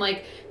 And then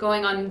like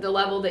going on the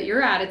level that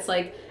you're at, it's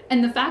like,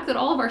 and the fact that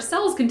all of our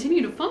cells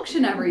continue to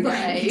function every day.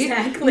 Right,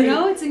 exactly. You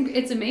know, it's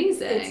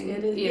amazing,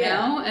 it is, you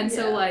know? And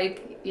so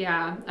like,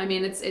 yeah, I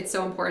mean, it's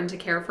so important to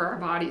care for our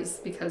bodies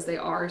because they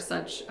are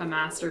such a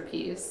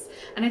masterpiece.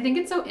 And I think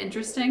it's so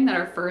interesting that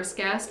our first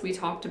guest, we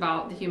talked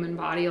about the human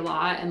body a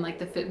lot and like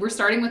we're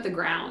starting with the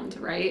ground,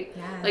 right?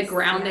 Yes, like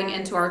grounding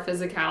into our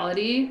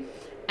physicality.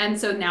 And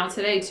so now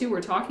today too,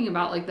 we're talking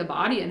about like the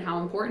body and how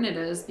important it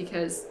is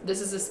because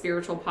this is a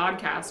spiritual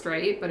podcast,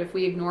 right? But if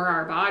we ignore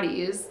our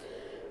bodies,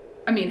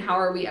 I mean, how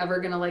are we ever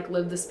going to like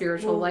live the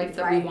spiritual life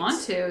that we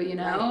want to, you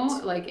know?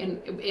 Right. Like in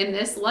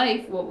this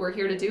life, what we're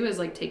here to do is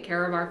like take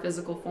care of our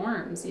physical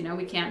forms, you know,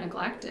 we can't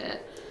neglect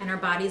it. And our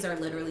bodies are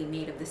literally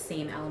made of the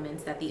same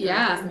elements that the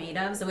earth is made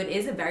of. So it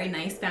is a very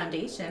nice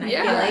foundation. I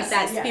feel like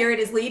that spirit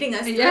is leading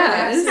us through.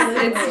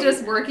 It's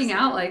just working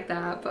out like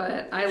that,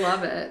 but I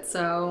love it.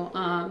 So,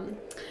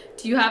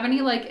 do you have any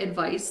like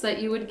advice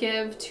that you would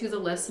give to the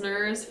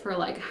listeners for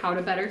like how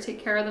to better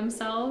take care of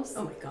themselves?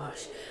 Oh my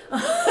gosh.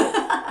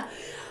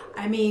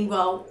 I mean,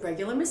 well,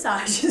 regular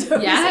massage is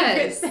always a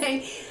good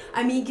thing.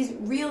 I mean, because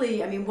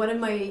really, I mean, one of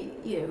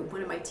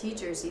my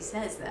teachers, he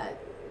says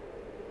that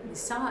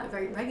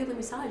regular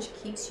massage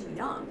keeps you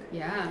young.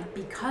 Yeah.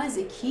 Because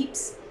it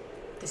keeps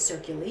the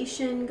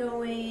circulation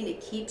going,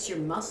 it keeps your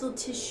muscle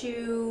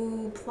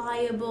tissue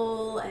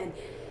pliable, and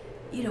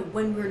you know,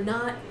 when we're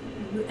not,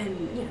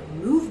 and you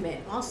know,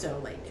 movement also,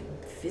 like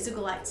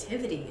physical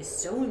activity is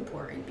so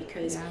important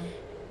because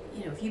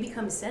you know, if you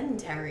become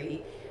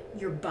sedentary,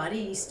 your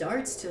body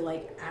starts to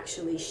like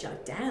actually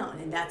shut down,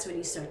 and that's when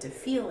you start to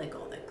feel like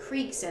all the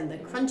creaks and the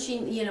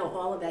crunching, you know,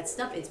 all of that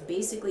stuff. It's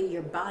basically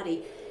your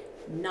body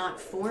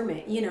not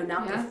forming, you know,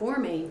 not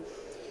performing,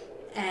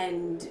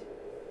 and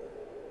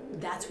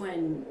that's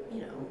when,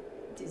 you know,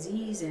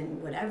 disease and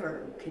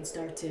whatever could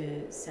start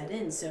to set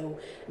in. So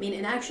I mean,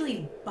 and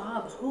actually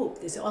Bob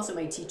Hope, this also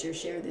my teacher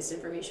shared this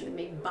information with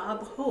me.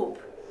 Bob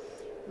Hope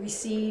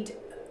received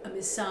a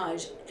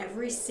massage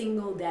every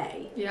single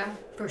day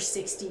for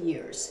 60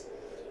 years.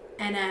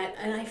 And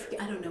I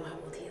forget, I don't know how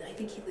old he is. I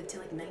think he lived to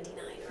like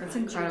 99 or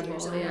 100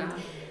 years old. Yeah.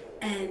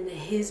 And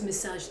his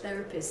massage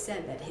therapist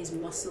said that his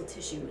muscle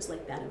tissue was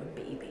like that of a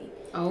baby.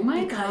 Oh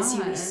my gosh. Because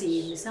he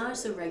received massage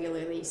so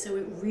regularly. So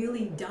it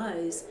really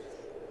does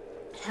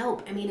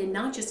help. I mean, and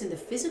not just in the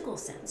physical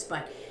sense,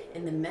 but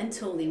in the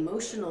mental,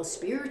 emotional,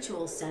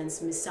 spiritual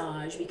sense,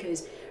 massage.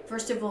 Because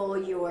first of all,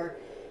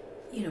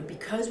 you know,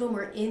 because when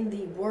we're in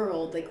the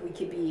world, like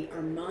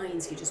our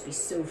minds could just be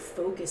so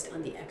focused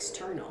on the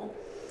external.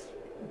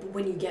 But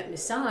when you get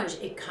massage,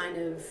 it kind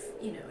of,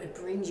 you know, it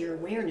brings your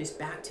awareness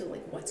back to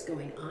like what's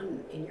going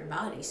on in your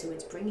body. So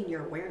it's bringing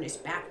your awareness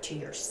back to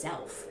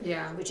yourself.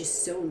 Yeah. Which is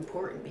so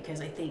important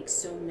because I think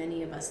so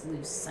many of us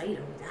lose sight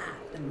of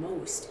that the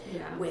most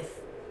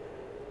with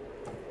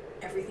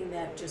everything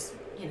that just,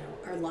 you know,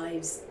 our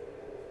lives,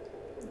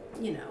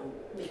 you know,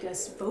 make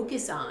us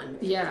focus on.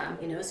 Yeah.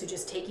 You know, so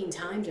just taking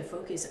time to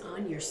focus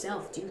on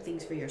yourself, do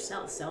things for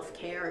yourself.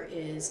 Self-care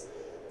is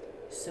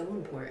So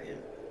important.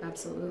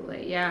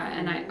 Absolutely. Yeah.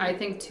 And I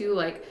think too,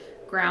 like,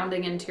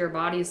 grounding into your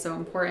body is so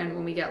important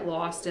when we get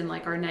lost in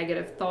like our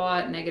negative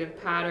thought,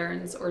 negative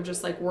patterns, or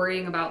just like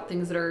worrying about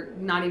things that are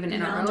not even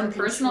in our own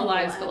personal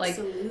lives, but like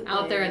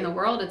out there in the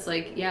world. It's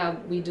like, yeah,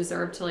 we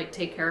deserve to like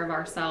take care of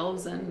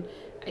ourselves, and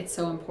it's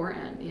so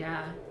important.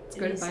 Yeah. It's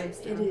good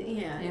advice. It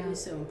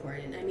is so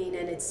important. I mean,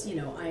 and it's, you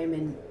know, I am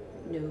in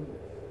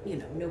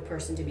no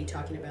person to be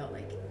talking about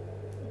like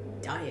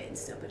diet and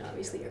stuff, but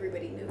obviously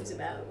everybody knows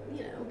about,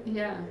 you know.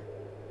 Yeah.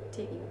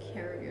 Taking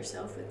care of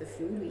yourself with the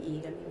food we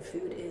eat. I mean,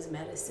 food is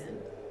medicine.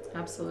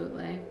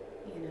 Absolutely.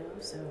 You know,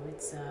 so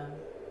it's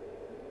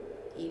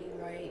eating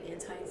right,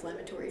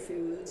 anti-inflammatory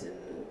foods and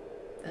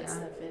that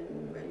stuff,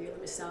 and regular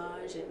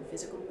massage and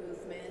physical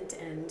movement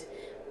and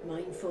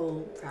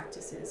mindful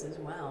practices as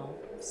well.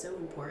 So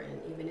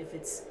important, even if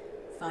it's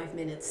 5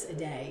 minutes a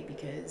day,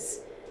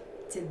 because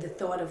the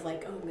thought of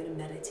like, oh, I'm going to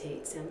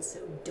meditate sounds so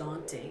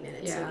daunting, and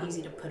it's so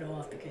easy to put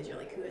off because you're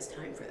like, who has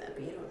time for that?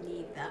 But you don't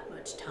need that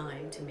much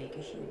time to make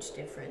a huge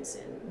difference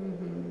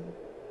in.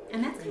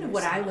 And that's kind of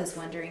what I was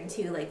wondering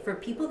too. Like, for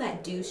people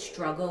that do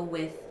struggle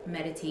with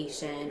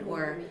meditation,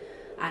 or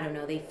I don't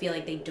know, they feel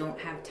like they don't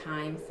have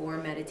time for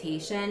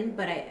meditation,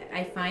 but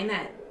I find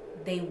that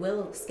they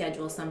will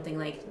schedule something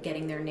like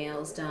getting their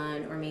nails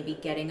done, or maybe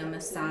getting a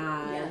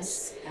massage.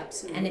 Yes,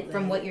 absolutely. And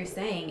from what you're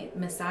saying,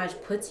 massage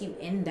puts you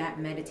in that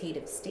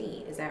meditative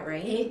state. Is that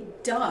right?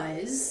 It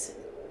does.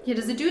 Yeah,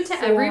 does it do it to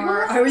everyone?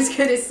 I was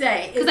going to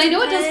say. Because I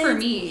know it does for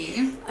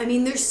me. I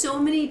mean, there's so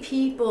many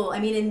people. I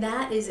mean, and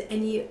that is,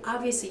 and you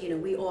obviously, you know,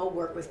 we all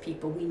work with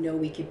people. We know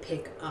we could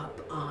pick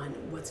up on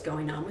what's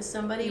going on with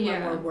somebody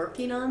when we're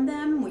working on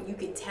them, when you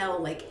could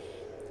tell, like,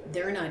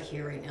 they're not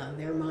here right now.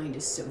 Their mind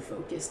is so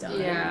focused on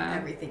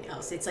everything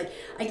else. It's like,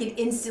 I can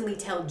instantly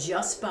tell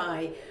just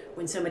by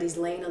when somebody's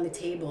laying on the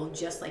table,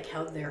 just like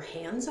how their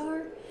hands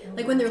are.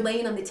 Like when they're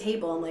laying on the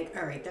table, I'm like,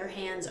 all right, their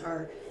hands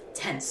are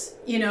tense.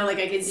 You know, like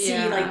I can see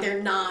like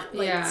they're not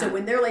like, so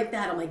when they're like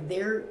that, I'm like,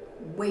 they're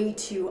way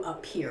too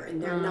up here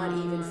and they're not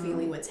even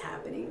feeling what's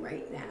happening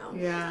right now.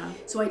 Yeah.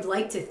 So I'd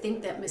like to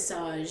think that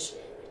massage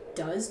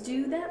does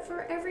do that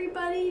for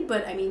everybody,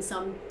 but I mean,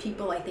 some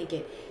people, I think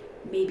it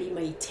maybe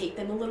might take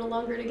them a little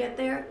longer to get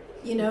there,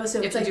 you know, so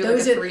it's like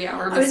those like a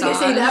 3-hour massage. I was gonna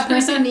say that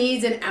person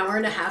needs an hour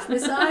and a half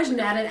massage,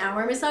 not an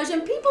hour massage,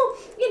 and people,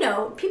 you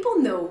know,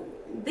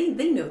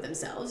 they know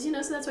themselves, you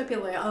know, so that's why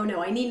people are like, oh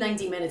no, I need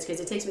 90 minutes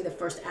because it takes me the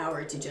first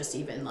hour to just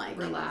even like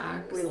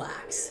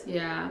relax.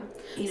 Yeah.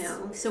 You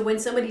know, so when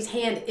somebody's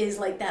hand is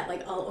like that,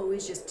 like I'll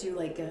always just do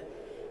like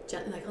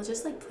I'll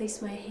just like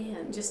place my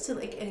hand just to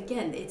like, and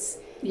again, it's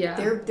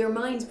their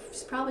mind's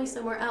probably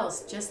somewhere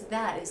else. Just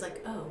that is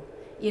like, oh,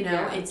 you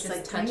know, it's just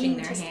like touching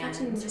their hand,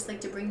 touching, just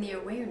like to bring the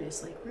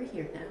awareness, like we're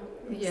here now.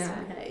 It's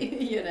okay,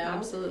 you know.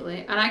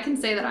 Absolutely. And I can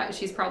say that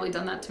she's probably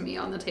done that to me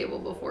on the table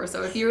before.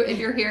 So if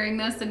you're hearing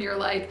this and you're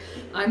like,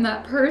 I'm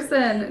that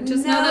person,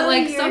 just know that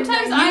like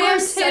sometimes I am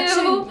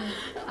too.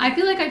 I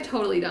feel like I've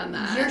totally done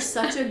that. You're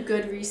such a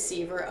good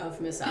receiver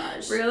of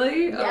massage.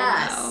 Really?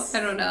 Yes.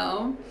 Oh,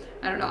 no.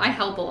 I don't know. I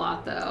help a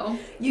lot though.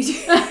 You do.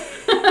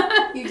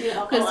 You do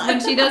help a lot. When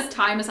she does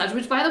Thai massage,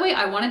 which by the way,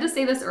 I wanted to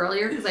say this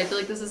earlier because I feel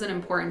like this is an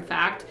important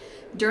fact.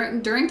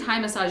 During Thai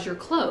massage, you're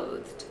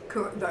clothed.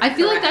 I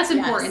feel like that's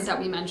important that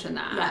we mention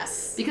that.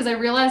 Yes. Because I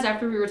realized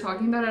after we were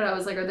talking about it, I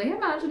was like, are they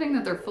imagining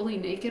that they're fully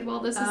naked while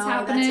this is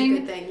happening? That's a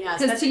good thing,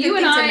 yes. Because to you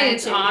and I,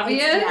 it's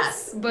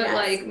obvious, but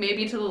like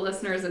maybe to the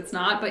listeners, it's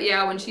not. But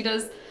yeah, when she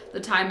does the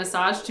Thai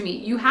massage to me,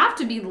 you have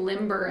to be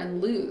limber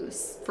and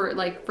loose for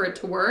it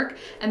to work.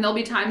 And there'll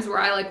be times where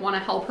I like want to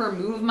help her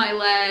move my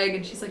leg,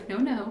 and she's like,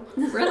 no,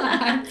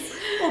 relax.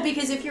 Well,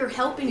 because if you're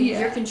helping,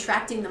 you're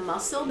contracting the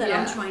muscle that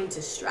I'm trying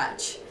to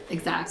stretch.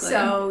 Exactly.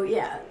 So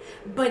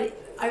but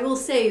I will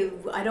say,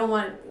 I don't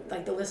want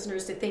like the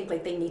listeners to think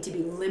like they need to be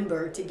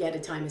limber to get a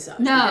Thai massage.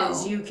 No.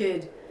 Because you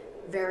could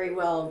very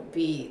well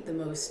be the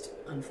most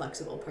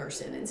unflexible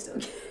person and still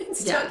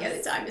get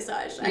a Thai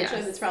massage.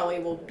 Actually, this probably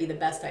will be the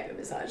best type of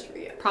massage for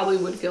you. Probably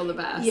would feel the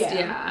best.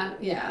 Yeah.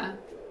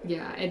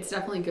 Yeah, it's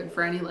definitely good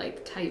for any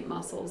like tight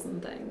muscles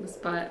and things.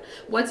 But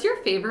what's your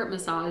favorite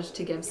massage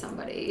to give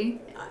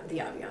somebody? The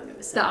Abhyanga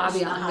massage.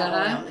 The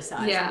hot oil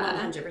massage.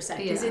 100%.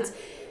 Because it's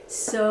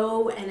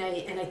so, and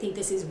I think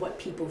this is what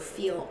people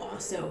feel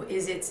also,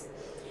 is it's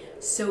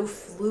so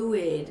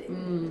fluid.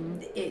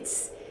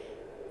 It's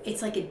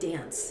like a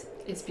dance.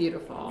 It's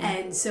beautiful.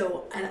 And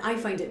I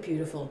find it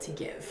beautiful to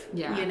give.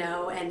 Yeah. You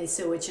know, and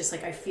so it's just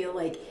like, I feel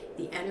like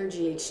the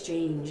energy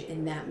exchange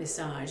in that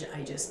massage,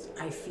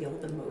 I feel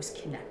the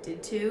most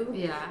connected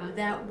to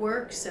that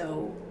work.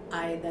 So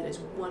that is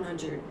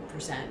 100%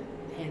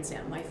 hands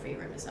down my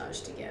favorite massage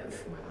to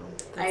give. Wow.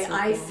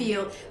 I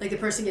feel like the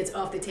person gets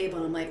off the table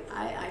and I'm like,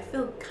 I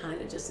feel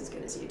kind of just as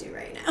good as you do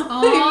right now.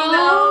 Aww. You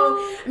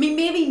know? I mean,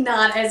 maybe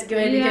not as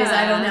good because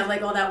I don't Yeah. have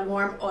like all that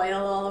warm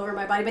oil all over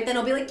my body, but then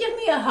I'll be like, give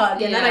me a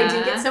hug, and then I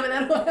do get some of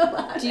that oil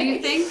on Do you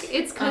me. think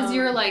it's because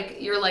you're like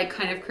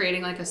kind of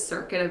creating like a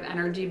circuit of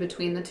energy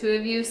between the two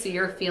of you, so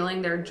you're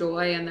feeling their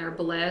joy and their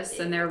bliss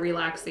and their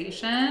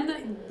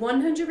relaxation?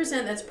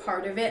 100%, that's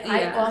part of it.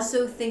 I Yeah.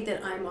 also think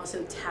that I'm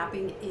also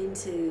tapping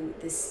into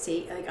the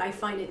like I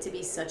find it to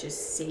be such a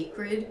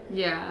sacred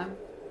Yeah.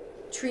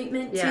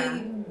 treatment Yeah.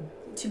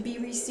 to be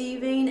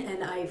receiving,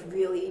 and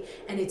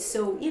and it's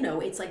so,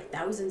 it's like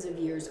thousands of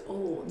years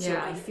old. So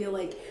Yeah. I feel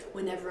like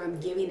whenever I'm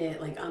giving it,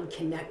 like I'm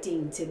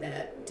connecting to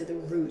the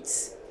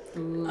roots.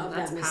 Ooh, Of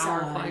that's that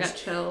powerful. massage. I got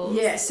chills.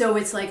 Yeah, so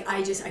it's like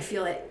I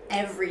feel it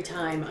every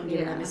time I'm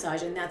giving Yeah. that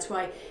massage, and that's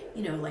why,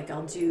 like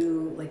I'll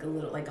do like a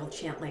little, like I'll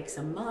chant like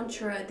some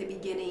mantra at the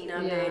beginning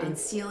of it and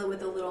seal it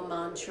with a little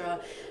mantra,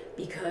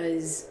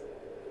 because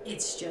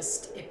it's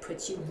just, it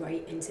puts you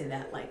right into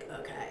that, like,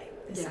 okay,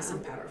 this is some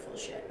powerful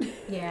shit.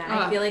 Yeah,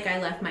 I feel like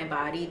I left my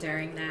body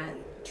during that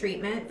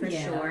treatment for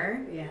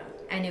sure. Yeah.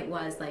 And it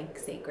was like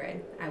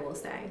sacred, I will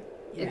say.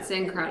 It's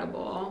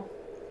incredible.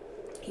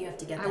 You have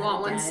to get that I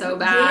want one again. so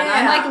bad. Yeah.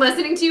 I'm like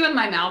listening to you and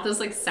my mouth is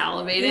like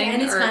salivating. Yeah,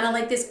 and it's or kind of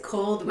like this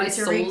cold, my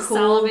wintry, soul's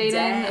cool salivating.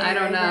 day. I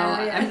don't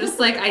know. Yeah. I'm just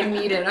like, I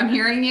need it. I'm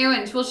hearing you.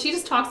 And well, she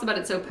just talks about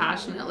it so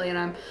passionately, and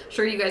I'm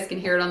sure you guys can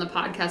hear it on the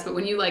podcast, but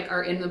when you like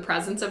are in the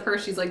presence of her,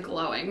 she's like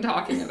glowing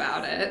talking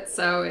about it.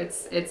 So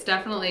it's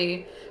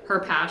definitely her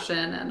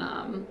passion,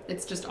 and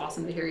it's just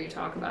awesome to hear you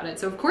talk about it.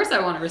 So of course I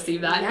want to receive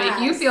that and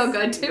make you feel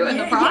good too in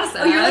the process.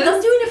 Oh, you're like, I'm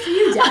doing it for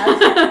you,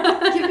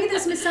 Dad. Give me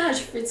this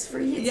massage. It's for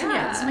you.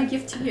 It's my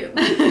gift to you.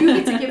 You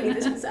get to give me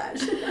this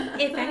massage.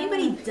 If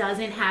anybody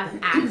doesn't have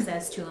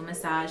access to a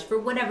massage for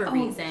whatever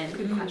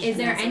reason, is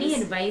there any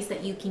advice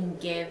that you can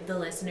give the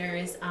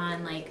listeners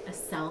on like a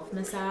self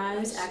massage? I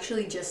was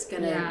actually just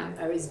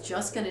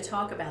gonna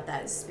talk about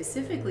that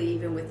specifically,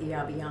 even with the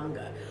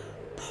Abhyanga.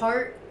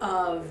 Part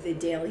of the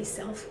daily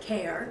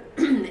self-care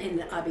in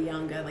the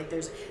Abhyanga, like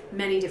there's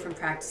many different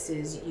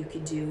practices you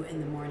could do in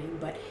the morning,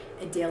 but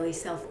a daily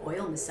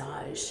self-oil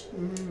massage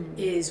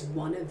is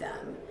one of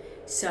them.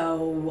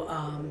 So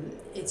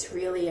it's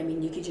really, I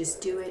mean, you could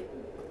just do it,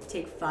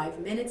 take 5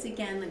 minutes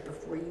again, like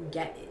before you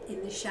get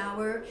in the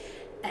shower,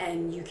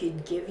 and you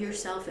could give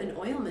yourself an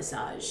oil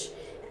massage.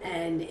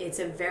 And it's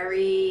a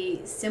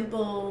very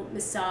simple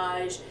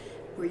massage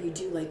where you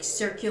do like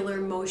circular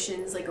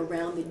motions like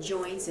around the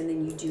joints, and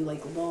then you do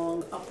like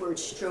long upward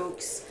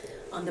strokes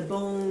on the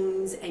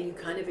bones, and you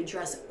kind of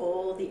address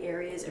all the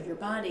areas of your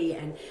body.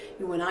 And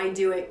when I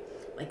do it,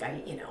 like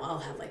I'll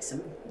have like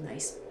some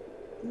nice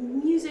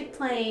music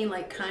playing,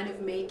 like kind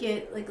of make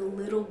it like a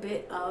little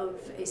bit of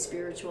a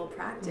spiritual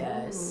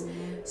practice.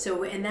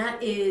 So, and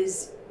that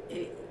is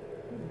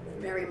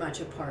very much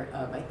a part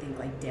of, I think,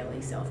 like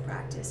daily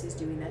self-practice, is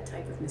doing that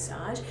type of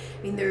massage.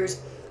 I mean,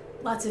 there's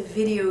lots of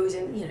videos,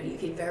 and you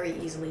could very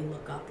easily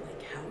look up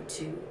like how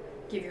to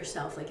give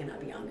yourself like an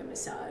Abhyanga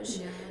massage.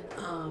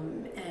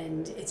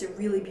 And it's a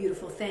really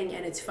beautiful thing.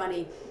 And it's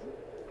funny,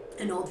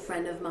 an old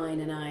friend of mine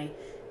and I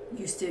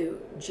used to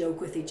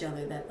joke with each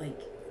other that like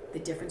the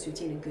difference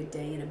between a good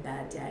day and a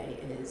bad day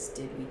is,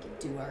 did we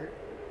do our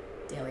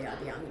daily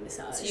Abhyanga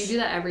massage? So you do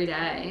that every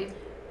day?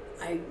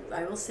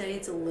 I will say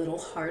it's a little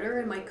harder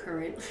in my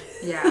current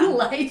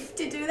life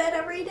to do that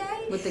every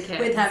day. With the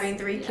kids. With having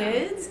 3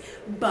 kids.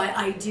 But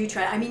I do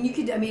try. I mean,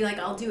 like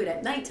I'll do it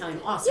at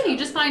nighttime also. Yeah, you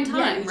just find time,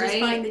 right? You just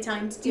find the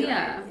time to do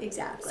it.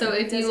 Exactly. So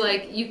if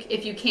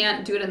if you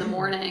can't do it in the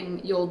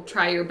morning, you'll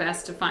try your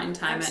best to find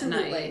time at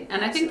night.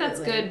 And I think that's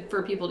good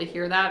for people to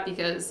hear that,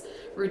 because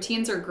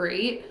routines are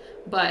great,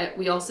 but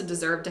we also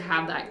deserve to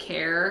have that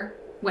care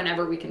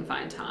whenever we can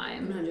find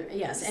time.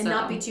 Yes, and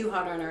not be too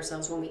hard on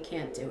ourselves when we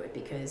can't do it,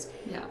 because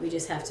we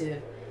just have to,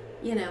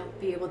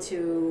 be able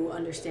to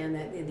understand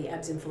that the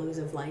ebbs and flows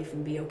of life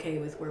and be okay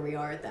with where we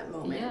are at that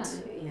moment,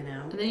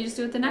 And then you just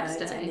do it the next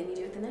day. And then you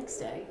do it the next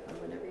day, or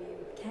whenever you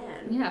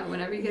can. Yeah,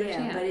 whenever you get a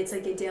chance. But it's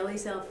like a daily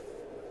self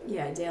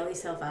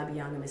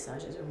Abhyanga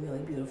massage is a really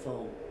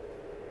beautiful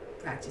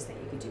practice that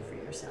you could do for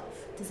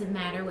yourself. Does it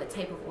matter what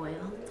type of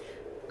oil?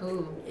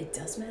 Oh, it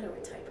does matter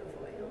what type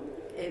of oil.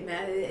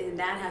 And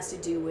that has to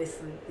do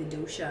with the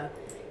dosha,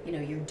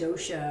 your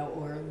dosha,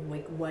 or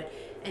like what.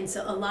 And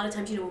so a lot of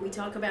times, when we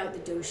talk about the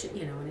dosha,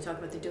 when I talk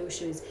about the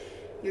doshas,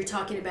 you're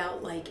talking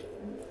about like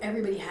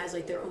everybody has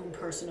like their own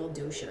personal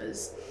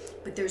doshas,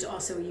 but there's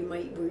also, we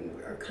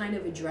are kind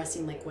of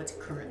addressing like what's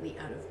currently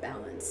out of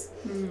balance.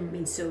 I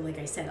mean, so like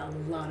I said, a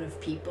lot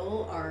of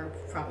people are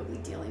probably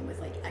dealing with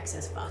like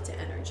excess vata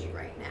energy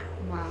right now.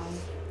 Wow.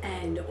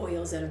 And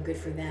oils that are good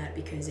for that,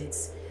 because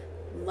it's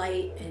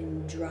light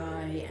and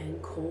dry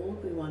and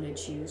cold, we want to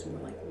choose more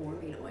like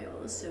warming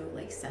oils. So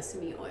like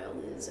sesame oil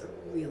is a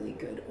really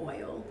good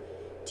oil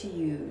to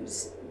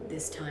use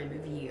this time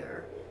of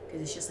year,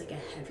 because it's just like a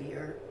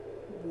heavier,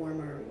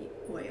 warmer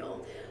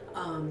oil.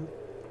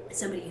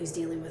 somebody who's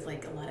dealing with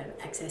like a lot of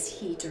excess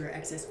heat or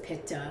excess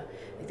pitta,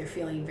 like they're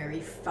feeling very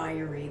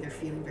fiery, they're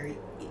feeling very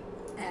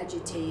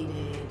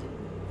agitated,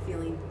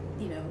 feeling,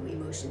 you know,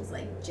 emotions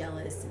like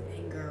jealous and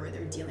anger, or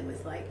they're dealing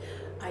with like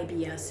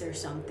IBS or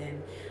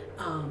something.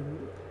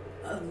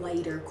 A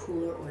lighter,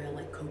 cooler oil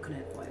like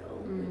coconut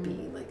oil would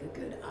be like a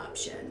good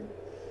option.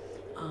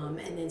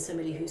 And then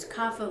somebody who's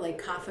kapha, like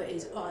kapha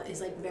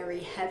is like very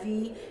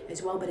heavy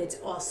as well, but it's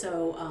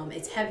also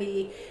it's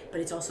heavy,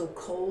 but it's also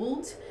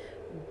cold.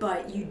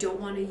 But you don't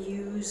want to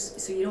use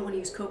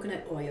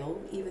coconut oil,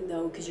 even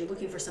though, because you're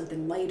looking for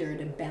something lighter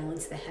to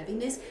balance the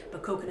heaviness.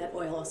 But coconut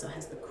oil also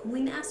has the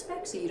cooling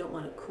aspect, so you don't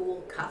want to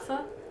cool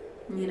kapha.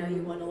 You know,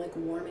 you want to like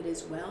warm it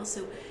as well.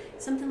 So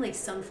something like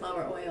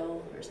sunflower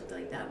oil or something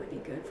like that would be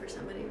good for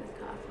somebody with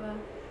kapha.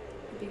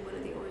 Would be one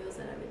of the oils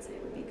that I would say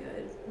would be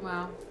good.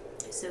 Wow.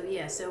 So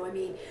yeah, so I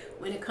mean,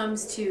 when it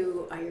comes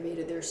to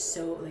Ayurveda,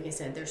 like I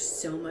said, there's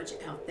so much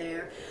out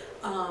there.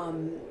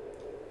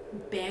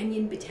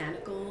 Banyan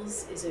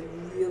Botanicals is a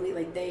really,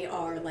 like, they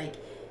are like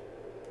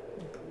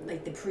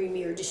the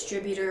premier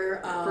distributor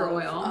of, for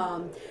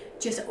oil.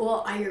 Just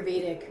all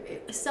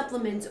Ayurvedic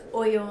supplements,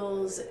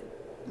 oils,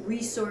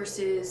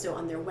 resources. So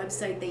on their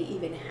website, they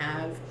even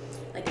have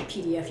like a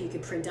PDF you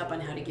could print up on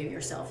how to give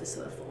yourself a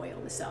sort of oil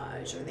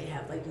massage, or they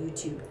have like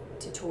YouTube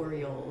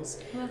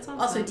tutorials. Well, that's awesome.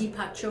 Also,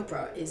 Deepak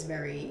Chopra is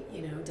very,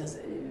 you know, does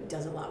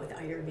a lot with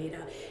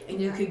Ayurveda, and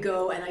you could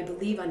go, and I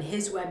believe on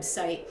his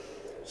website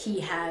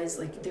he has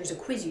like, there's a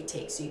quiz you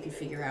take so you can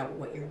figure out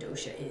what your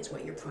dosha is,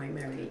 what your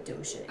primary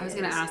dosha is. I was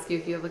going to ask you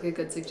if you have like a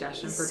good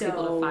suggestion for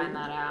people to find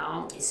that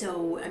out.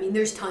 So, I mean,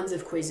 there's tons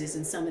of quizzes,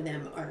 and some of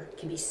them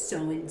can be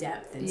so in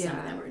depth, and some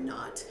of them are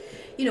not.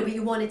 You know, but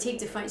you want to take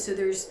to find. So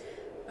so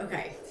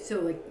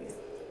like,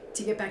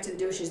 to get back to the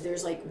doshas,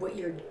 there's like what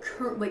your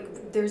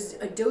there's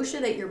a dosha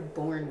that you're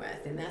born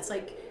with, and that's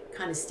like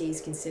kind of stays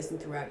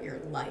consistent throughout your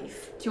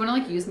life. Do you want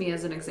to like use me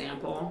as an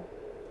example?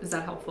 Is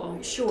that helpful?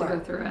 Sure. To go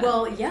through it?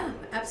 Well, yeah,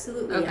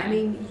 absolutely. Okay. I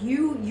mean,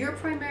 your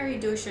primary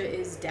dosha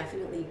is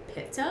definitely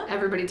pitta.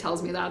 Everybody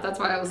tells me that. That's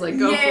why I was like,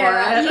 go for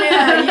it.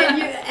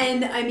 Yeah.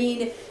 And I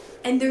mean,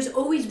 and there's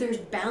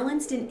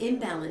balanced and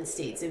imbalanced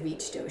states of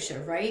each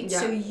dosha, right? Yeah.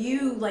 So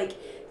you, like,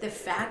 the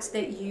fact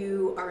that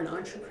you are an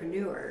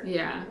entrepreneur.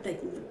 Yeah.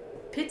 Like,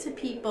 pitta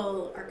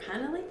people are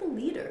kind of like the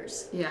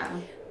leaders. Yeah.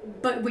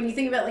 But when you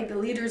think about like the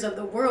leaders of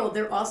the world,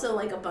 they're also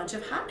like a bunch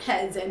of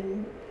hotheads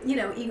and, you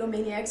know,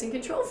 egomaniacs and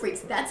control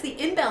freaks. That's the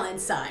imbalanced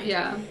side.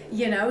 Yeah.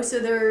 You know, so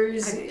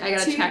there's I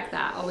gotta check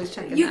that. Always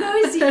check you that.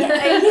 guys,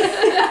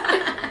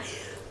 yeah.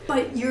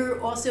 But you're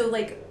also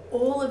like,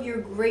 all of your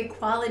great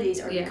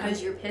qualities are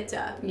because you're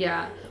pitta.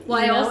 Yeah.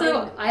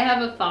 Well, I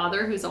have a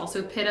father who's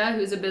also pitta,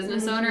 who's a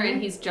business owner,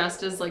 and he's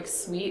just as like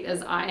sweet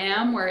as I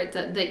am, where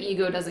the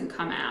ego doesn't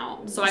come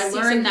out. So I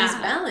learned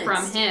that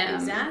from him.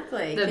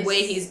 Exactly. The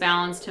way he's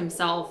balanced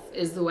himself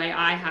is the way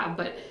I have.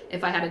 But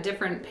if I had a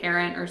different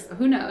parent, or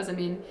who knows? I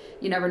mean,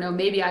 you never know.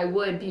 Maybe I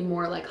would be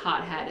more like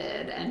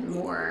hot-headed and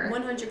more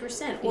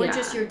 100%, or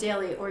just your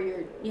daily, or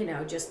your, you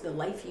know, just the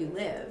life you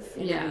live,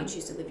 and how you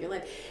choose to live your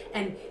life.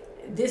 And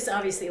this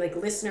obviously, like,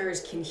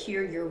 listeners can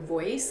hear your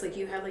voice, like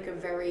you have like a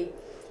very,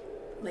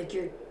 like,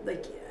 you're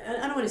like,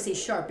 I don't want to say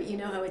sharp, but you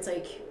know how it's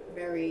like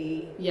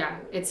very,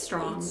 it's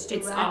strong, it's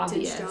and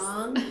obvious,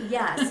 strong.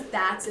 Yes,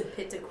 that's a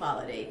pitta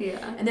quality.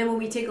 Yeah. And then when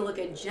we take a look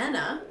at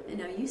Jenna, and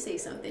now you say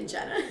something,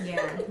 Jenna.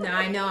 Yeah. No,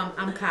 I know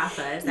I'm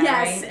kapha. Is that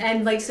yes, right?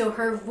 and like, so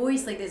her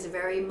voice, like, this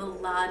very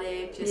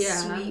melodic,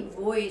 just sweet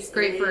voice.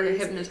 Great for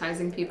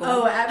hypnotizing people.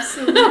 Oh,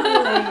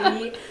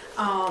 absolutely.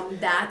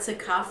 That's a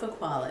kapha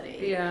quality.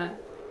 Yeah.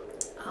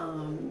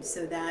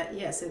 So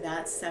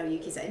that's how you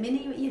can say. I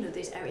mean, you know,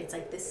 it's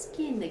like the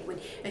skin, like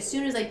as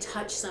soon as I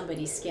touch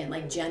somebody's skin,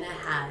 like Jenna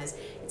has,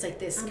 it's like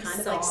this kind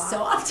of like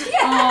soft,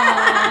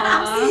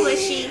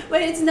 squishy.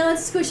 But it's not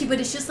squishy,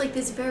 but it's just like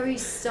this very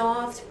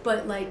soft,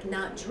 but like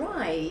not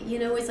dry. You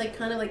know, it's like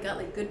kind of like got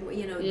like good,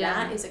 you know,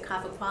 that is a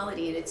kapha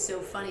quality, and it's so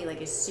funny.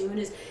 Like, as soon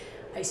as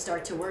I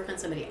start to work on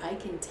somebody, I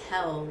can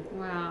tell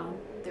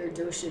their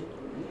dosha.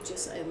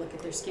 I look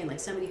at their skin, like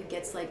somebody who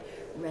gets like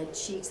red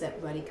cheeks,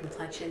 that ruddy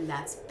complexion,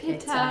 that's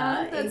pitta.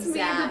 That's me,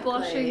 the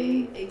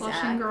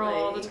blushing girl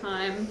all the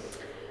time.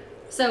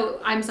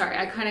 So I'm sorry,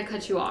 I kind of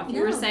cut you off.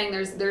 You were saying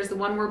there's the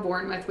one we're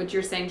born with, which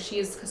you're saying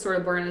she's sort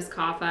of born as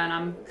kapha, and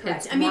I'm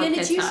correct. I mean, and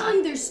it's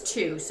usually there's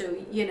two, so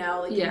you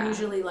know, like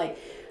usually like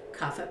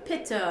kapha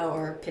pitta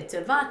or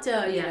pitta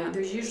vata. You know,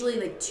 there's usually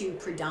like two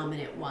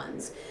predominant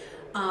ones.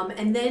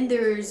 And then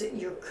there's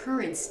your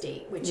current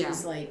state, which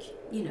is like,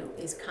 you know,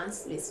 is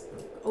constant, is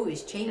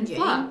always changing.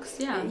 In flux,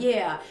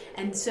 yeah.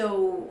 And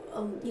so,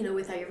 you know,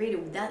 with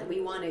Ayurveda, that we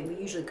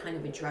usually kind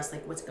of address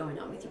like what's going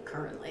on with you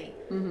currently,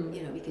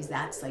 you know, because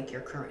that's like your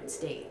current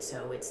state.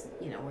 So it's,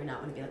 you know, we're not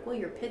going to be like, well,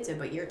 you're pitta,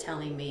 but you're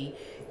telling me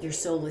you're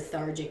so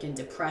lethargic and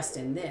depressed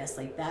in this.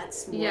 Like,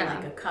 that's more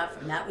like a kapha.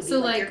 And that would be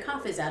like your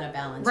kapha is out of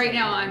balance. Right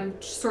now, I'm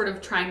sort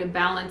of trying to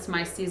balance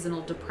my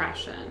seasonal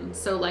depression.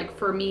 So like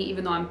for me,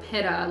 even though I'm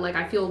pitta, like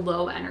I feel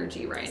low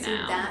energy right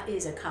now. That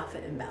is a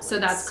kapha imbalance. So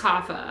that's kapha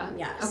Kapha.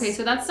 Yes. Okay,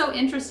 so that's so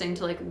interesting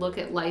to like look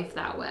at life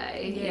that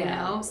way, you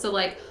know? So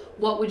like,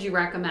 what would you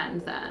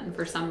recommend then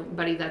for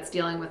somebody that's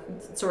dealing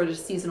with sort of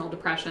seasonal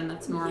depression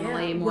that's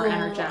normally more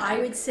energetic? I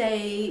would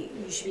say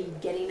you should be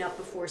getting up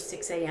before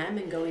 6 a.m.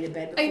 and going to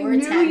bed before 10 I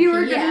knew 10 you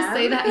were p.m. going to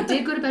say that. I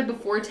did go to bed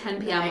before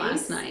 10 p.m. Nice.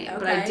 last night,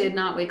 but I did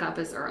not wake up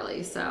as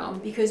early, so.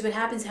 Because what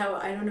happens,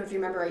 I don't know if you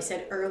remember, I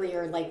said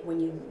earlier, like when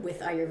you,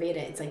 with Ayurveda,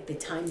 it's like the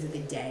times of the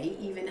day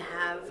even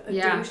have a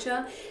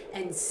dosha,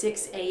 and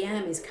 6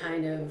 a.m. is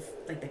kind of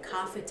like the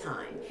kapha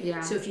time.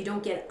 Yeah. So if you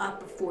don't get up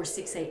before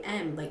 6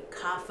 a.m., like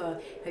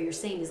kapha, how you're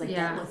saying, is like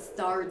that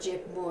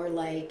lethargic, more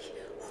like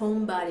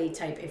homebody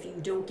type. If you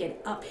don't get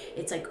up,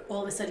 it's like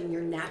all of a sudden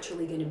you're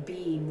naturally going to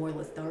be more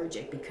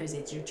lethargic because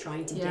you're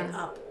trying to get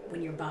up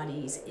when your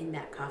body's in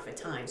that kapha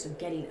time. So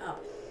getting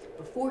up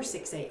before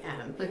 6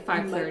 a.m. Like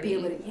 5:30. You might be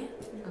able to,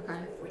 Okay.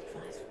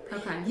 5:45.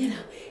 Okay. You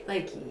know,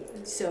 like,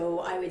 so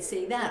I would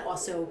say that.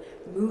 Also,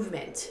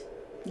 movement.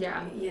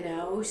 Yeah. You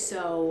know,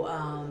 so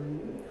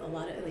a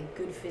lot of like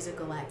good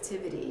physical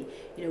activity.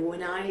 You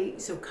know,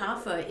 so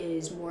kapha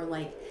is more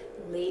like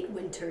late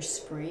winter,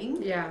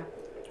 spring. Yeah.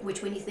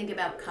 Which when you think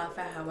about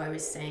kapha, how I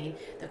was saying,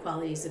 the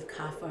qualities of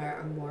kapha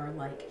are more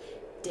like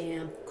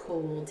damp,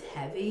 cold,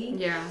 heavy.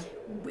 Yeah.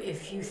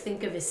 If you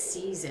think of a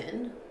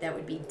season that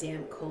would be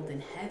damp, cold,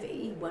 and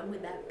heavy, when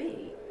would that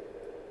be?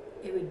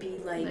 It would be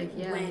like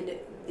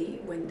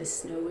when the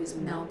snow is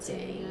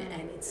melting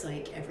and it's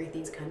like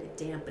everything's kind of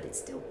damp, but it's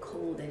still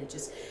cold,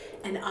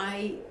 and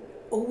I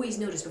always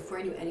noticed before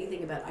I knew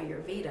anything about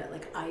Ayurveda,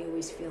 like I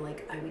always feel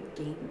like I would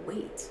gain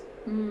weight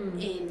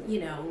in, you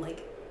know,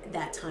 like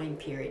that time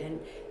period. And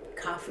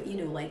kapha,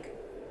 you know, like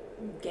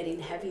getting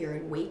heavier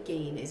and weight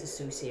gain is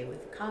associated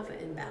with kapha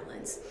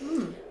imbalance.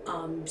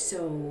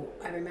 So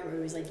I remember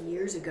it was like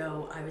years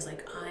ago, I was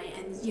like,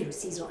 and you know,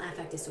 seasonal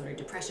affective disorder,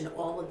 depression,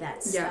 all of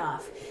that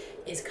stuff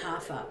is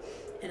kapha.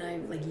 And I,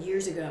 like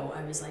years ago,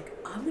 I was like,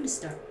 I'm going to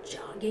start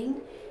jogging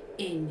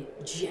in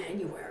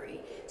January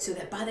so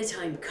that by the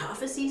time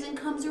kapha season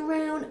comes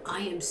around,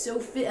 I am so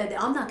fit.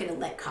 I'm not going to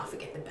let kapha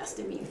get the best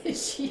of me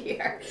this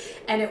year.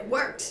 And it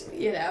worked,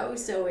 you know?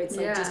 So it's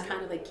like just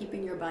kind of like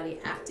keeping your body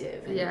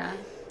active.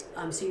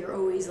 And, so you're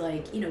always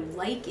like, you know,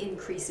 like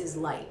increases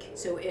like.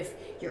 So if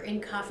you're in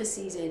kapha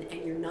season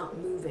and you're not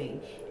moving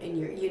and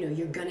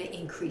you're going to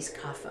increase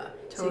kapha.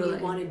 Totally. So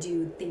you want to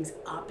do things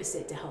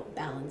opposite to help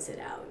balance it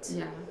out.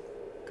 Yeah.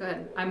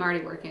 Good. I'm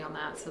already working on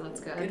that, so that's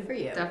good. Good for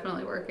you.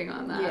 Definitely working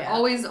on that. Yeah.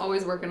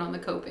 Always working on the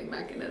coping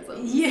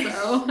mechanisms. Yeah.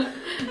 So.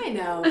 I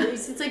know.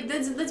 It's like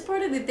that's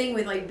part of the thing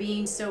with like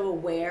being so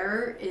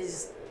aware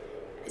is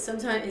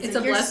sometimes it's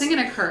like a blessing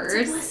and a curse.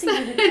 It's a blessing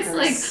and a curse.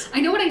 It's like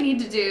I know what I need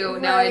to do.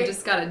 Now I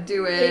just gotta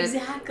do it.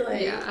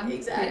 Exactly. Yeah.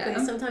 Exactly.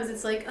 Yeah. Sometimes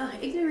it's like,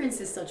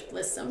 ignorance is such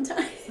bliss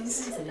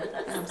sometimes.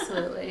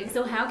 Absolutely.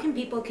 So how can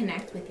people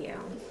connect with you?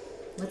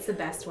 What's the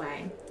best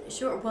way?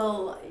 Sure.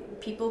 Well,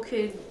 people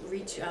could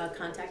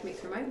contact me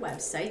through my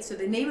website. So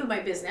the name of my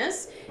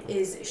business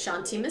is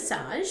Shanti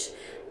Massage,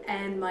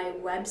 and my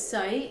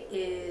website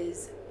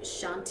is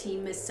Shanti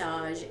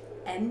Massage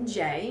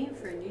NJ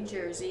for New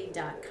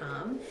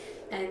Jersey.com,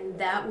 and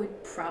that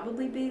would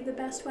probably be the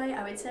best way.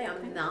 I would say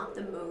I'm not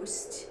the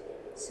most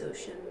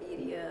social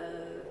media.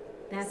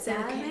 That's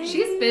savvy. okay.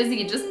 She's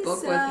busy. Just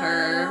book with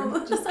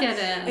her. Just get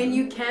in. And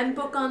you can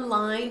book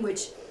online,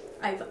 which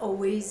I've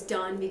always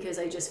done because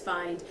I just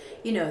find,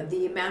 you know,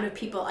 the amount of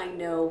people I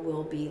know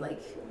will be like,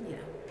 you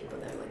know, people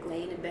that are like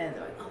laying in bed,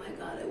 they're like, oh my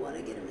God, I want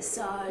to get a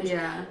massage.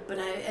 Yeah. But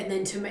and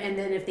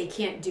then if they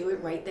can't do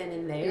it right then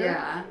and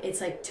there, it's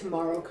like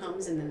tomorrow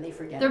comes and then they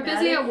forget. They're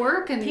busy at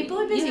work and people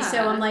are busy.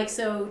 So I'm like,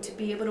 so to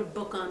be able to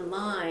book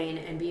online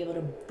and be able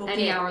to book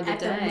any it hour of the at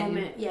day. the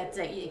moment, it's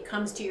like it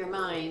comes to your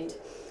mind.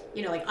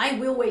 You know, like I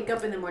will wake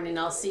up in the morning and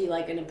I'll see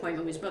like an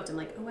appointment was booked. I'm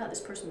like, oh wow, this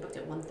person booked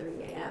at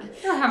 1:30 a.m.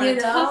 They're having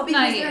a tough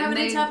night. They're having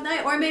a tough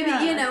night, or maybe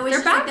you know, it's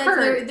their back like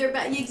hurt. Their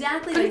back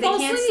exactly. Like they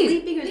can't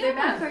sleep because their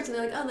back hurts, and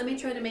they're like, oh, let me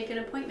try to make an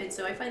appointment.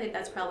 So I find that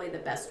that's probably the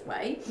best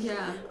way.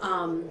 Yeah.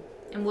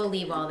 And we'll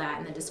leave all that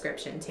in the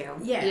description too.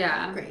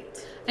 Yeah.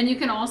 Great. And you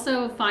can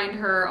also find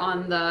her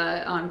on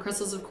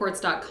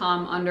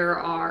crystalsofquartz.com under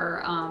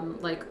our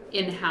like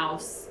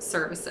in-house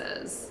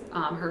services.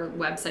 Her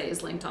website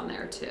is linked on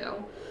there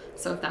too.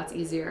 So if that's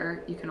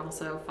easier, you can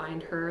also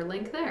find her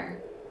link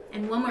there.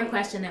 And one more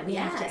question that we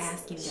have to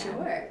ask you, Deb.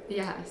 Sure.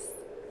 Yes.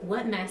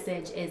 What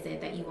message is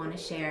it that you want to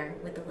share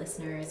with the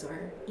listeners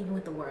or even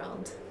with the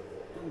world?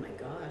 Oh my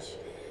gosh,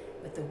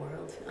 with the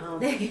world.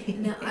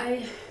 No,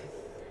 I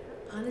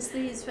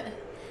honestly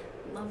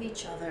love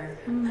each other.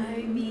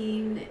 I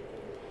mean,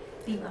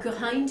 be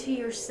kind to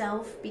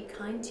yourself. Be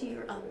kind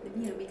to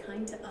be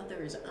kind to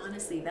others.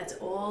 Honestly, that's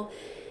all.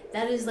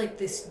 That is like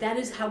this. That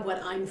is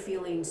what I'm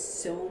feeling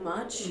so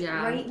much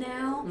right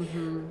now.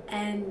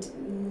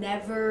 And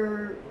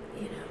never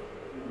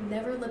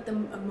let a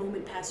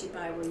moment pass you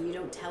by where you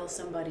don't tell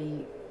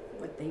somebody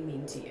what they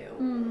mean to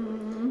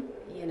you.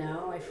 You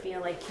know, I feel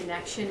like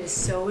connection is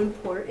so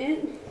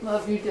important.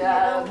 Love you, Deb.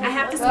 I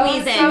have to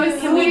squeeze in. So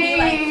Can we be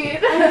like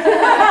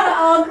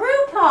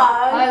group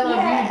hug? I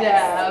love you,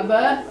 Deb.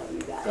 Love you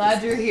guys.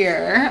 Glad you're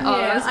here. Oh,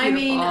 Yeah, that's I mean,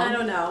 beautiful. I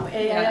don't know.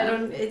 Yeah. I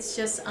don't. It's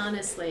just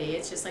honestly,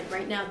 it's just like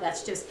right now.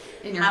 That's just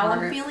In your how heart.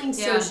 I'm feeling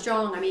Yeah. so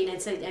strong. I mean,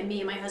 it's like, and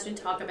me and my husband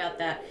talk about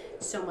that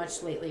so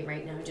much lately.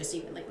 Right now, just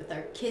even like with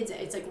our kids,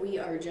 it's like we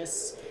are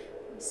just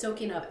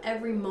soaking up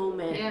every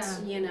moment. Yeah.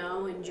 You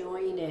know,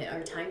 enjoying it.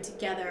 Our time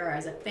together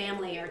as a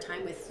family, our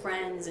time with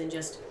friends, and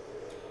just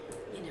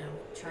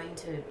trying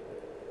to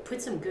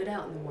put some good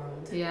out in the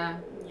world. Yeah.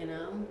 You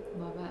know.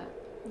 Love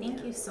it.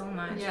 Thank you so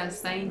much. Yes,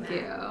 for saying thank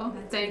you. that.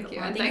 That's Thank beautiful. you.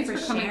 And Thank thanks you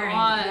for coming sharing.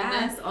 on.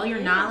 Yes, all your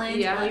knowledge,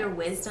 Yeah. all your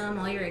wisdom,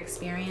 all your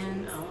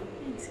experience. Oh,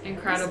 thanks, guys.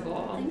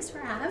 Incredible. Thanks for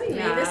having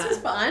Yeah. me. This was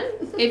fun.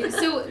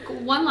 So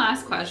one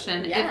last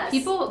question. Yes. If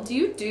people, do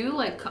you do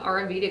like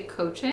Ayurvedic coaching?